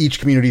each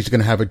community is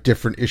going to have a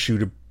different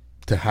issue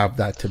to have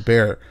that to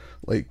bear.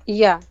 Like,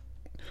 yeah.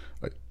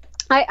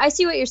 I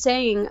see what you're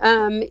saying.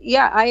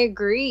 Yeah, I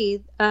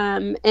agree.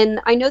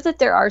 And I know that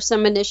there are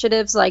some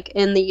initiatives, like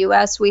in the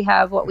U.S., we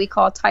have what we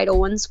call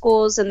Title I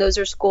schools, and those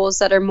are schools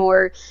that are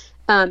more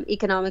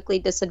economically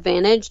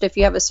disadvantaged. If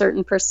you have a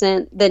certain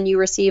percent, then you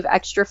receive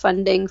extra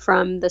funding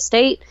from the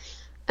state.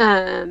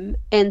 And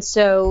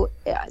so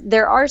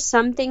there are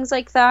some things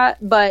like that,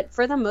 but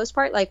for the most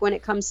part, like when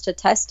it comes to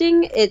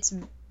testing, it's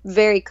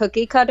very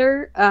cookie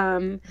cutter.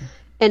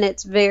 And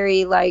it's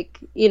very like,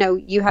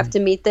 you have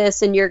to meet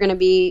this, and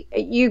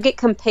you get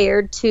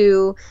compared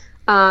to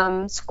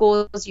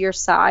schools your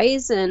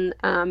size and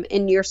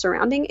in your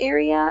surrounding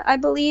area, I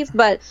believe.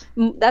 But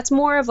that's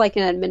more of like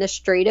an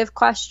administrative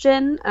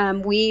question.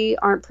 We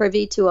aren't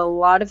privy to a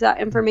lot of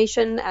that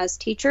information as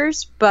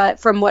teachers,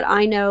 but from what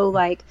I know,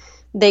 like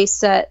they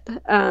set,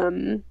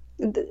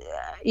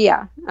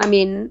 yeah, I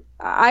mean,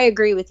 I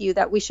agree with you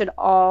that we should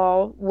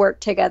all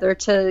work together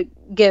to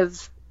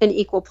give an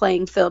equal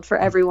playing field for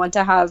everyone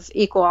to have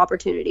equal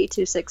opportunity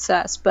to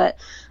success. But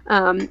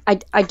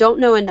I don't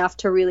know enough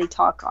to really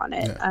talk on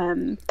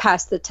it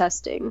past the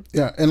testing.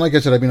 Yeah. And like I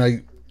said, I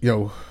mean,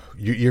 you're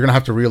going to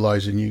have to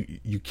realize, and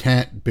you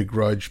can't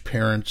begrudge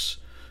parents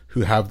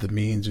who have the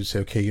means who say,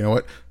 okay, you know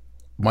what,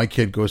 my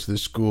kid goes to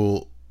this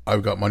school.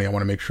 I've got money. I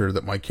want to make sure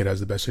that my kid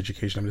has the best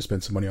education. I'm going to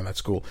spend some money on that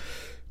school.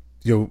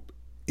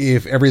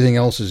 If everything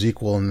else is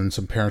equal and then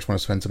some parents want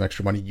to spend some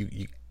extra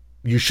money,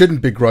 you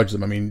shouldn't begrudge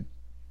them. I mean,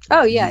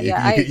 oh yeah,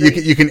 I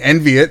agree. You can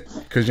envy it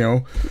because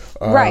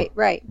right.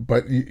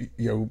 But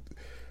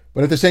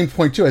but at the same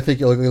point too, I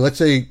think let's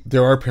say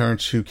there are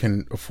parents who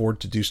can afford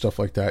to do stuff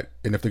like that,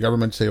 and if the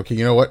government say, okay,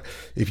 you know what,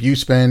 if you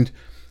spend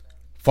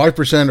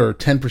 5% or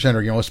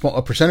 10% or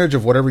a percentage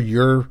of whatever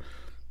you're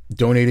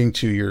donating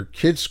to your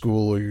kid's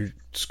school or your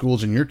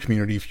schools in your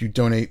community, if you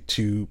donate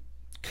to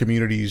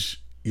communities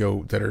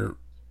that are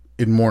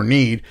in more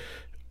need,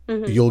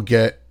 you'll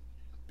get.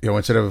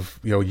 Instead of,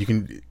 you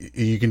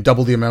can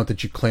double the amount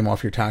that you claim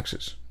off your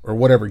taxes or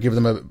whatever, give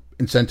them an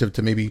incentive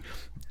to maybe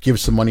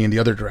give some money in the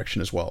other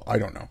direction as well. I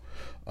don't know.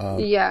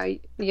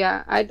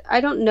 Yeah.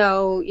 I don't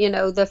know,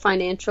 the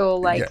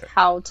financial,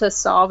 how to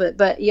solve it,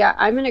 but yeah,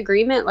 I'm in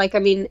agreement. Like, I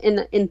mean,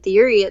 in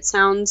theory, it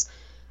sounds,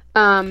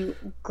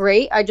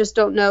 great. I just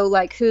don't know,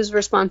 like, whose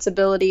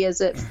responsibility is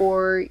it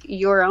for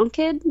your own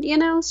kid,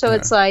 So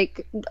it's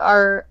like,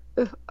 are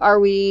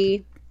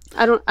we,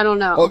 I don't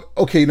know.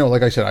 Oh, okay, no,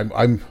 like I said,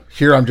 I'm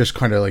here. I'm just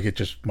kind of like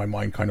my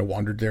mind kind of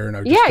wandered there, and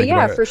I was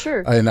just for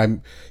sure. And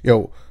I'm,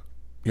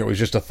 it was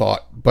just a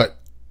thought, but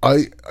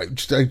I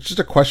just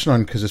a question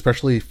on, because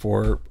especially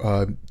for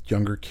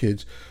younger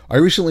kids, I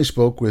recently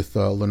spoke with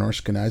Lenore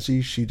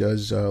Skenazy. She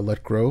does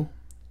Let Grow.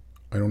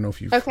 I don't know if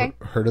you've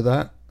heard of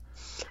that.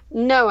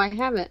 No, I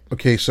haven't.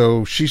 Okay,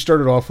 so she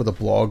started off with a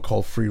blog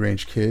called Free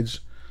Range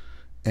Kids,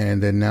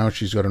 and then now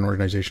she's got an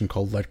organization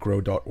called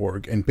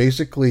LetGrow.org, and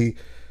basically.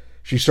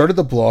 She started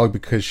the blog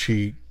because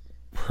I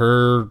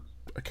can't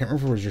remember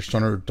if it was her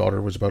son or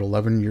daughter, was about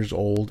 11 years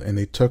old, and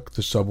they took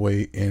the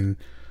subway in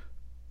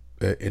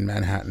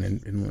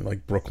Manhattan, in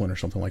like Brooklyn or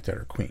something like that,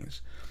 or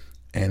Queens.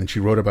 And she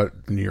wrote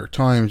about the New York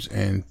Times,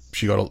 and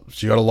she got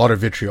a lot of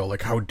vitriol,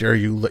 like, how dare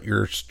you let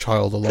your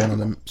child alone on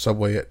the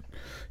subway at,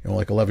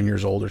 like 11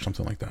 years old or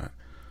something like that.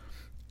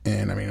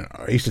 And I mean,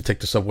 I used to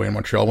take the subway in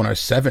Montreal when I was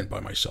 7 by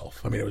myself.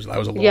 I mean, I was a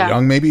little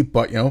young maybe,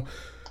 but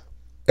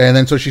And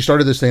then so she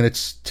started this thing.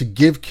 It's to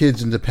give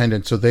kids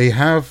independence. So they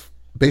have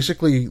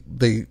basically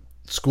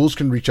schools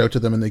can reach out to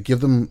them and they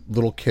give them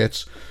little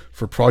kits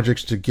for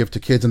projects to give to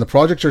kids. And the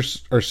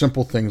projects are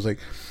simple things like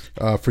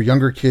for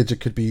younger kids, it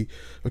could be,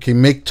 okay,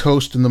 make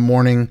toast in the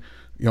morning.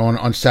 You know,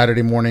 on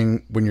Saturday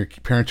morning when your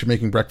parents are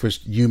making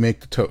breakfast, you make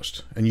the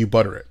toast and you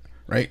butter it,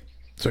 right?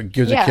 So it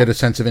gives a kid a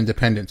sense of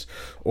independence.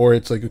 Or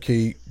it's like,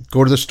 okay,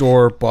 go to the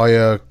store, buy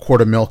a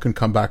quart of milk and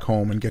come back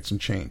home and get some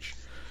change.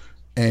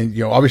 And,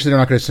 you know, obviously they're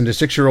not going to send a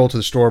 6-year-old to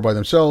the store by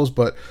themselves,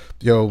 but,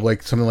 you know,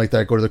 like something like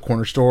that, go to the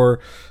corner store,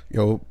 you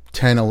know,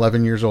 10,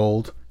 11 years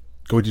old,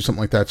 go do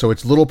something like that. So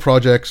it's little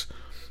projects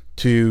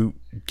to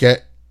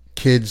get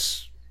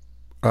kids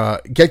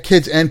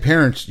and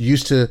parents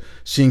used to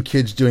seeing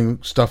kids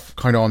doing stuff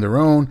kind of on their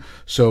own.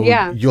 So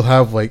you'll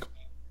have like,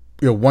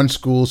 you know, one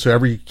school, so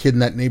every kid in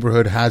that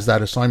neighborhood has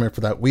that assignment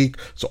for that week.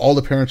 So all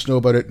the parents know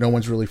about it. No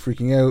one's really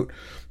freaking out.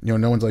 You know,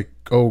 no one's like,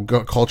 oh,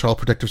 go call Child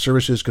Protective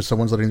Services because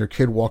someone's letting their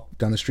kid walk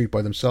down the street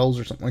by themselves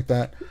or something like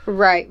that.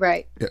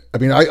 Right. Yeah, I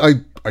mean,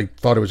 I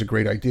thought it was a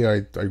great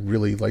idea. I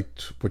really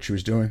liked what she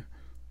was doing.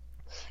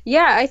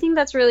 Yeah, I think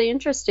that's really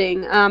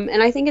interesting.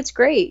 And I think it's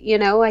great, you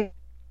know,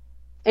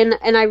 and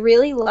I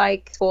really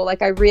like, well,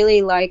 like I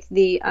really like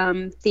the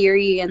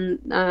theory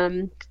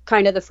and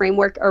kind of the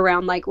framework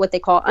around like what they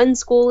call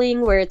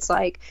unschooling, where it's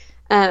like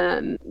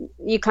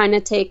you kind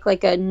of take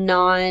like a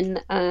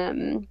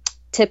non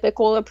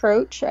typical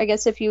approach, I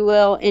guess, if you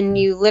will, and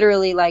you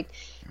literally like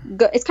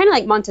go, it's kind of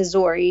like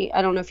Montessori.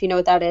 I don't know if you know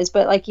what that is,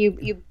 but like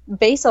you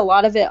base a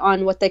lot of it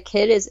on what the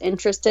kid is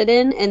interested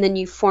in, and then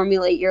you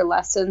formulate your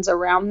lessons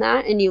around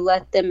that, and you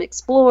let them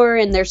explore.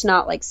 And there's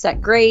not like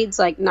set grades,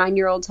 like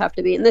 9-year-olds have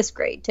to be in this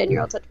grade,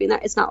 10-year-olds have to be in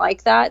that. It's not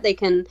like that. They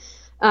can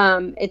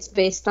it's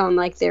based on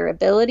like their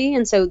ability,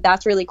 and so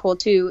that's really cool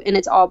too. And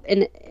it's all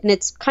and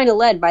it's kind of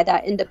led by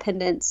that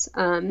independence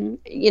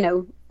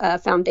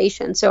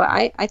foundation. So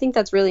I think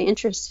that's really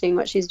interesting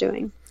what she's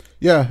doing.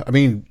 Yeah, I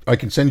mean, I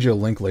can send you a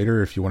link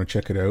later if you want to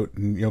check it out.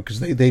 And, you know, because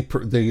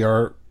they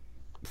are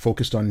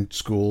focused on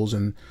schools,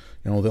 and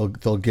you know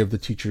they'll give the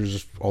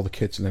teachers all the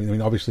kits. And I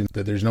mean, obviously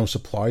there's no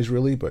supplies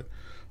really, but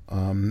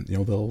you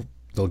know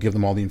they'll give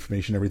them all the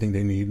information, everything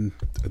they need, and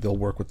they'll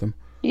work with them.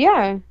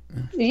 Yeah.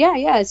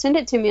 Send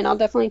it to me, and I'll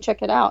definitely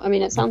check it out. I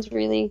mean, it sounds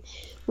really,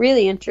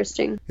 really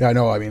interesting. Yeah, I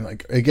know. I mean,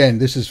 like again,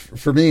 this is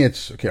for me.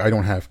 It's okay. I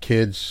don't have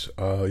kids.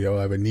 You know,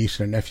 I have a niece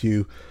and a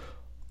nephew.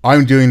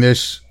 I'm doing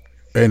this.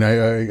 And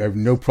I have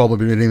no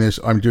problem admitting this.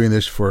 I'm doing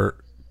this for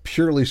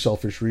purely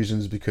selfish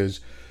reasons because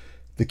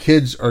the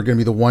kids are going to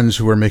be the ones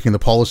who are making the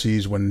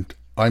policies when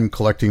I'm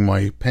collecting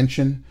my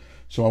pension.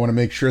 So I want to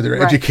make sure they're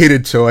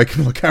educated so I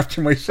can look after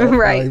myself.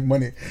 Right. I have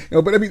money. You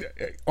know, but I mean,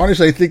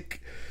 honestly, I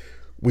think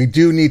we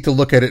do need to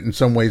look at it in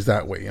some ways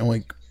that way. You know,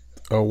 like,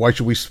 oh, why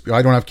should we?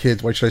 I don't have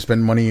kids. Why should I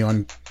spend money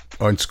on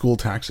school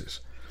taxes?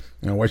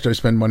 You know, why should I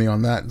spend money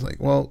on that? It's like,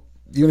 well,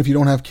 even if you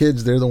don't have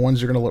kids, they're the ones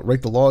who are going to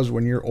write the laws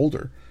when you're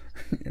older.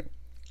 You know?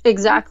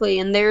 Exactly.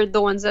 And they're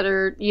the ones that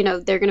are, you know,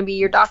 they're going to be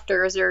your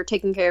doctors or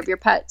taking care of your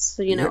pets,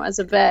 you know, as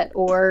a vet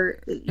or,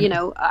 you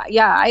know,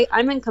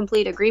 I'm in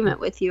complete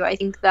agreement with you. I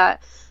think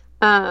that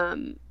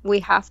we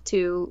have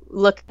to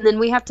look, and then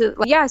we have to,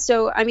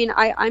 so, I mean,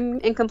 I'm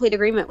in complete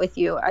agreement with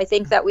you. I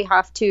think that we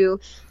have to,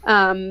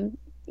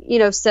 you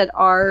know, set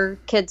our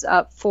kids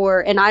up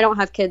for, and I don't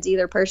have kids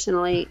either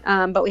personally,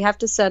 but we have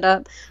to set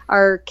up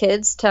our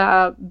kids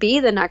to be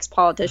the next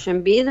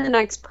politician, be the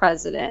next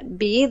president,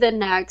 be the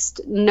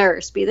next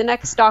nurse, be the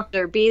next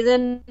doctor, be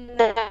the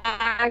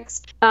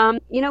next,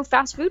 you know,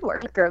 fast food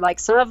worker. Like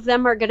some of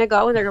them are going to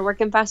go and they're going to work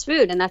in fast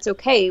food, and that's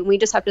okay. We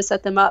just have to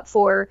set them up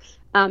for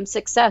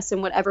success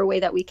in whatever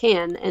way that we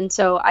can. And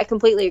so I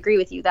completely agree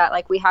with you that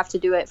like we have to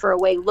do it for a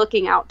way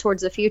looking out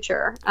towards the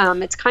future.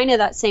 It's kind of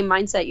that same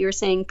mindset you were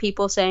saying,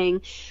 people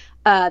saying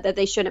that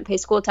they shouldn't pay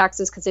school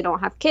taxes because they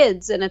don't have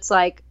kids. And it's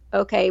like,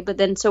 okay, but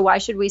then so why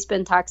should we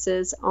spend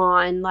taxes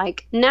on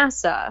like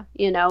NASA?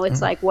 You know,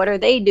 it's like, what are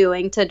they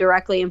doing to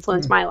directly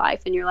influence my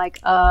life? And you're like,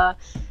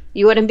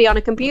 you wouldn't be on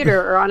a computer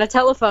or on a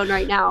telephone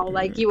right now.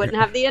 Like you wouldn't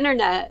have the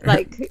internet,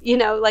 like, you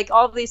know, like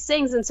all these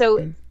things. And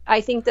so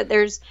I think that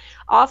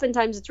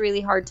oftentimes it's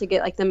really hard to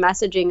get like the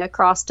messaging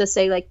across to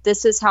say like,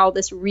 this is how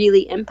this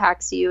really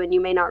impacts you, and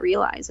you may not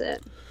realize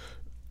it.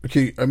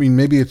 Okay. I mean,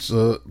 maybe it's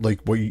like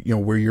what, you know,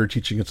 where you're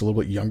teaching, it's a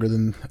little bit younger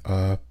than,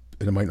 and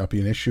it might not be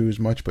an issue as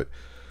much, but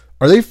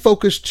are they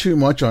focused too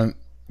much on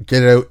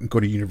get out and go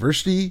to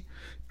university?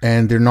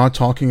 And they're not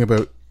talking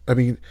about, I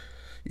mean,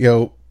 you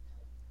know,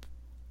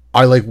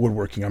 I like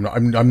woodworking.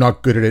 I'm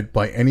not good at it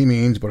by any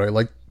means, but I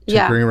like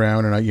tinkering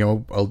around, and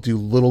I'll do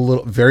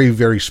little, very,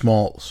 very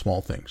small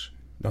things,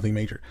 nothing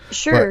major.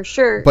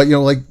 Sure. But, you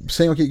know, like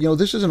saying, okay, you know,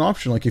 this is an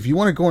option. Like if you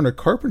want to go into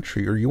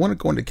carpentry or you want to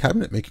go into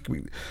cabinet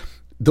making,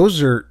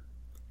 those are,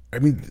 I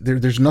mean,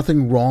 there's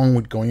nothing wrong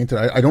with going into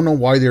that. I don't know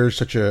why there's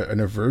such an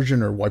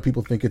aversion, or why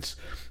people think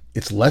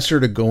it's lesser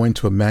to go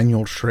into a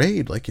manual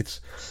trade. Like it's,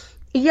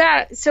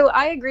 Yeah, so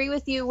I agree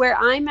with you. Where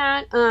I'm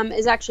at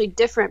is actually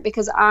different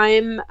because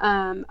I'm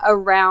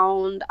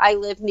around, I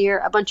live near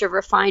a bunch of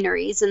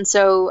refineries. And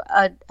so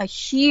a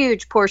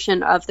huge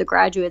portion of the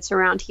graduates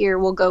around here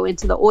will go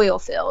into the oil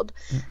field.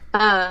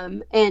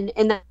 And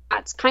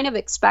that's kind of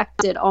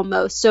expected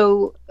almost.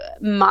 So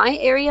my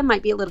area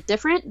might be a little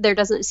different. There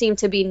doesn't seem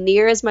to be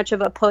near as much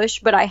of a push,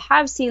 but I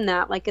have seen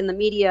that like in the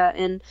media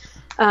and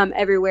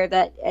everywhere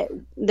that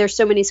there's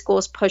so many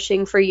schools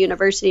pushing for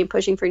university and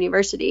pushing for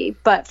university.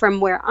 But from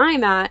where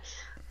I'm at,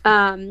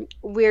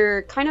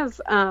 we're kind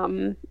of,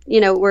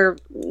 we're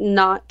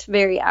not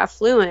very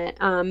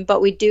affluent,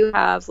 but we do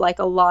have like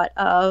a lot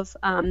of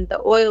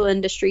the oil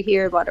industry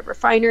here, a lot of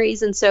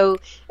refineries. And so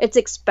it's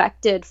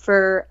expected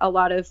for a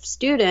lot of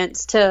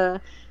students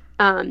to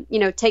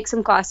take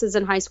some classes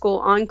in high school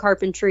on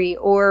carpentry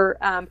or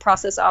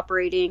process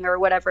operating or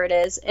whatever it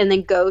is, and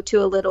then go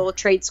to a little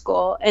trade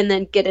school and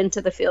then get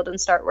into the field and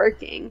start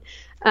working.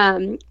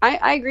 I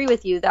agree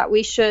with you that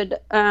we should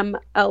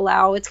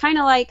allow, it's kind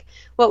of like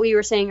what we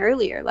were saying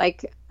earlier,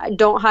 like,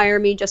 don't hire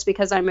me just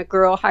because I'm a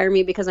girl, hire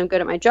me because I'm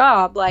good at my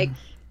job. Like,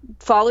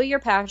 follow your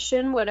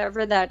passion,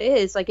 whatever that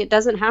is. Like, it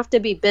doesn't have to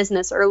be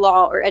business or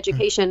law or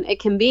education. It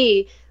can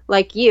be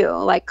like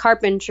like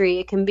carpentry,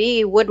 it can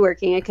be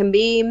woodworking, it can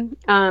be,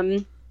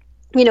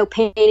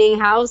 painting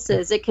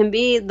houses, it can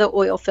be the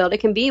oil field, it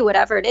can be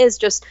whatever it is.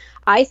 Just,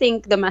 I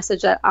think the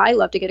message that I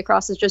love to get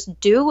across is just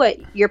do what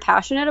you're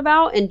passionate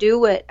about and do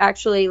what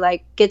actually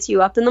like gets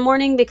you up in the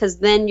morning, because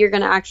then you're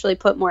going to actually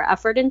put more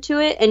effort into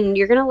it and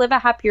you're going to live a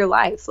happier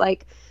life.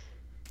 Like,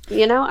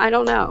 I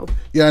don't know.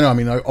 Yeah, I know. I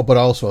mean, but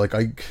also like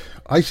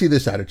I see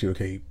this attitude.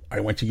 Okay, I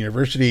went to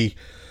university.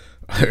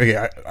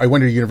 I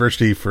went to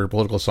university for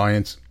political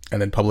science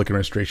and then public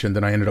administration.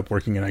 Then I ended up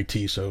working in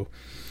IT. So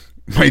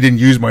I didn't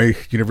use my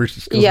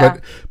university skills. Yeah.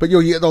 But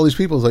you get all these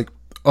people. It's like,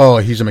 oh,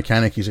 he's a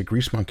mechanic. He's a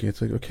grease monkey.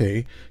 It's like,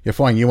 okay, yeah,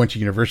 fine. You went to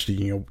university.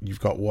 You've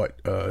got what,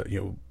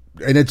 and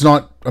it's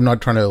not. I'm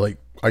not trying to like.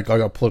 I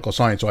got political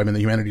science, so I'm in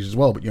the humanities as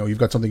well. But you've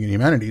got something in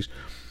humanities.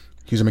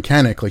 He's a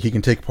mechanic. Like, he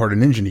can take apart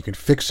an engine. He can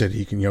fix it.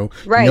 He can,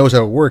 right. He knows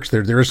how it works.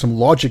 There is some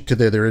logic to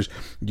there. There is,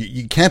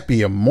 you can't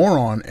be a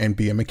moron and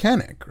be a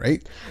mechanic,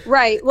 right?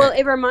 Right. Well,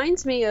 it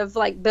reminds me of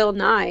like Bill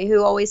Nye,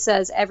 who always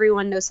says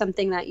everyone knows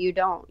something that you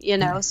don't,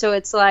 So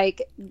it's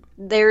like,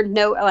 I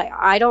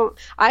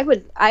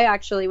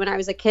actually, when I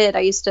was a kid,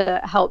 I used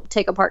to help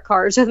take apart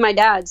cars with my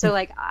dad. So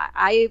like,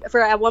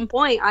 at one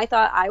point I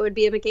thought I would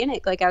be a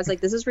mechanic. Like, I was like,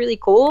 this is really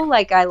cool.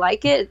 Like, I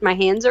like it. My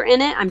hands are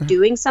in it. I'm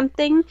doing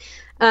something.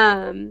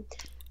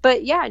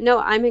 But yeah, no,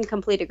 I'm in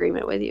complete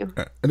agreement with you.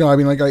 No, I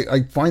mean, like,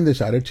 I find this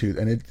attitude,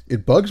 and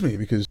it bugs me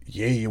because,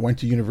 you went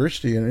to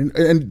university,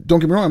 and don't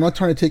get me wrong, I'm not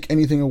trying to take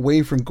anything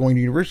away from going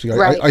to university.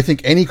 Right. I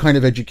think any kind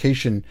of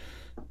education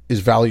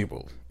is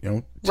valuable,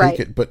 take right.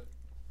 it, but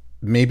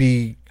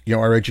maybe,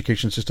 our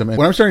education system, and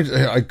when I'm starting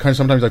to,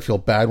 sometimes I feel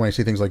bad when I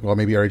say things like, well,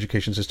 maybe our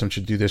education system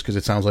should do this, because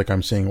it sounds like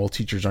I'm saying, well,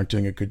 teachers aren't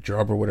doing a good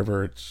job or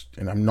whatever.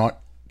 And I'm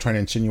not trying to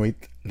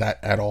insinuate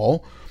that at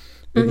all.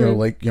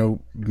 Mm-hmm.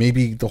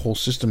 Maybe the whole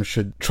system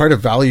should try to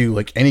value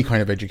like any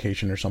kind of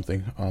education or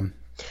something.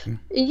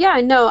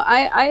 Yeah, no,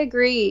 I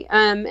agree.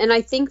 And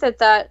I think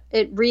that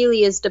it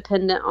really is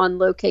dependent on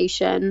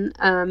location.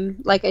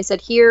 Like I said,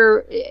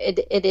 here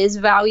it is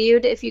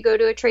valued if you go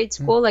to a trade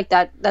school. Mm-hmm.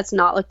 Like that's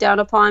not looked down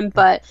upon.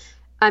 But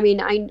I mean,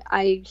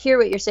 I hear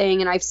what you're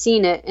saying, and I've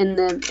seen it in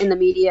the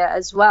media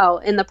as well.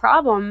 And the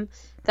problem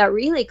that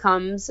really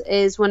comes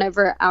is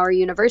whenever our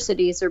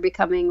universities are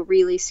becoming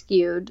really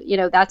skewed.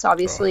 That's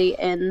obviously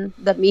in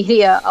the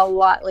media a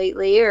lot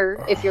lately,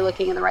 or if you're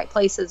looking in the right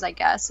places, I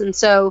guess. And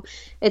so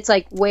it's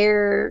like,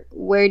 where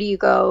do you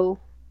go?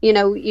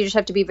 You just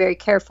have to be very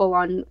careful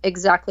on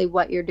exactly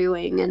what you're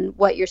doing and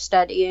what you're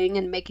studying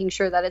and making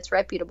sure that it's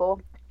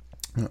reputable.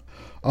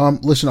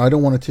 Listen, I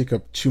don't want to take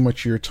up too much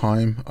of your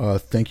time.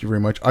 Thank you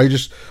very much. I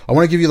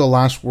want to give you the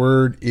last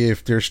word.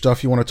 If there's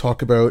stuff you want to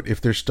talk about,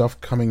 if there's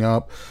stuff coming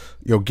up,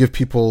 give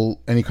people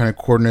any kind of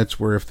coordinates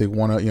where if they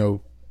want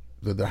to,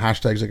 the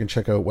hashtags they can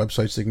check out,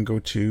 websites they can go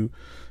to,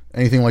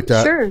 anything like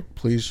that. Sure.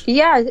 Please.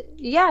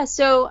 Yeah.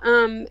 So,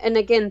 and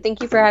again,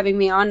 thank you for having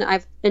me on.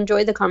 I've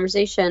enjoyed the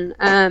conversation.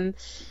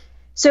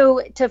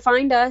 So to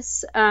find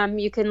us,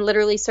 you can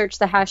literally search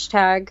the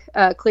hashtag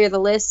Clear the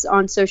List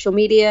on social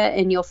media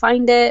and you'll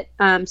find it.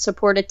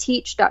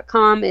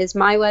 Supportateach.com is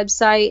my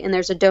website, and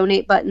there's a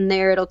donate button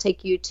there. It'll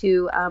take you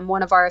to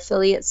one of our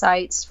affiliate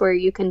sites where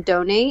you can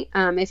donate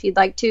if you'd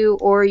like to,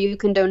 or you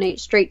can donate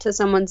straight to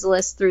someone's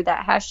list through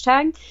that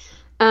hashtag.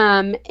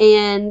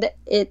 And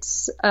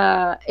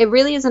it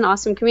really is an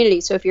awesome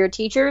community. So if you're a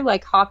teacher,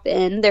 like, hop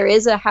in. There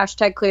is a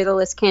hashtag Clear the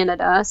List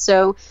Canada.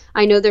 So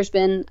I know there's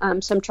been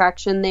some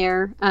traction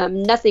there.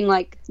 Nothing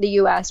like the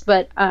US,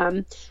 but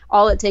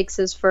all it takes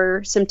is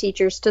for some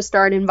teachers to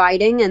start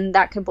inviting, and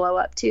that could blow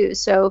up too.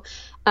 So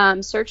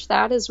search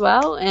that as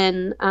well.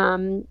 And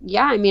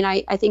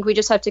I think we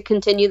just have to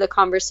continue the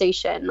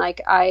conversation.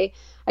 Like, I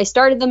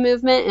started the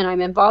movement and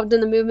I'm involved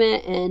in the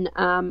movement, and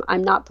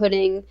I'm not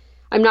putting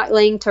I'm not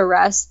laying to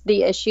rest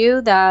the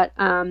issue that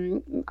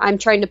I'm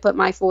trying to put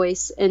my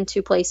voice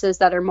into places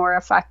that are more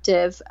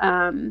effective,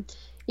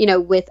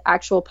 with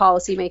actual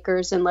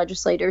policymakers and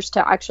legislators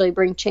to actually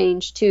bring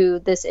change to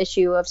this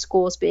issue of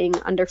schools being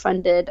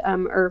underfunded,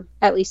 or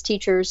at least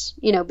teachers,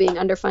 being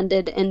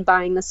underfunded and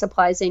buying the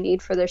supplies they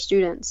need for their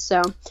students.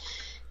 So,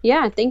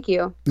 yeah, thank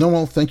you. No,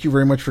 well, thank you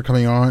very much for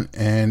coming on.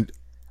 And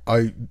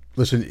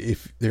listen,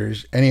 if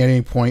there's at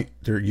any point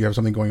there you have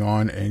something going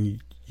on, and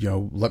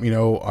let me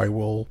know. I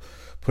will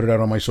put it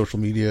out on my social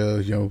media.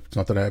 It's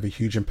not that I have a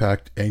huge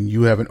impact, and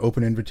you have an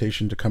open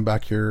invitation to come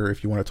back here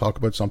if you want to talk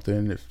about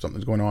something. If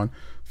something's going on,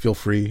 feel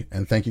free.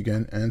 And thank you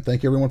again, and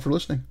thank you everyone for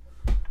listening.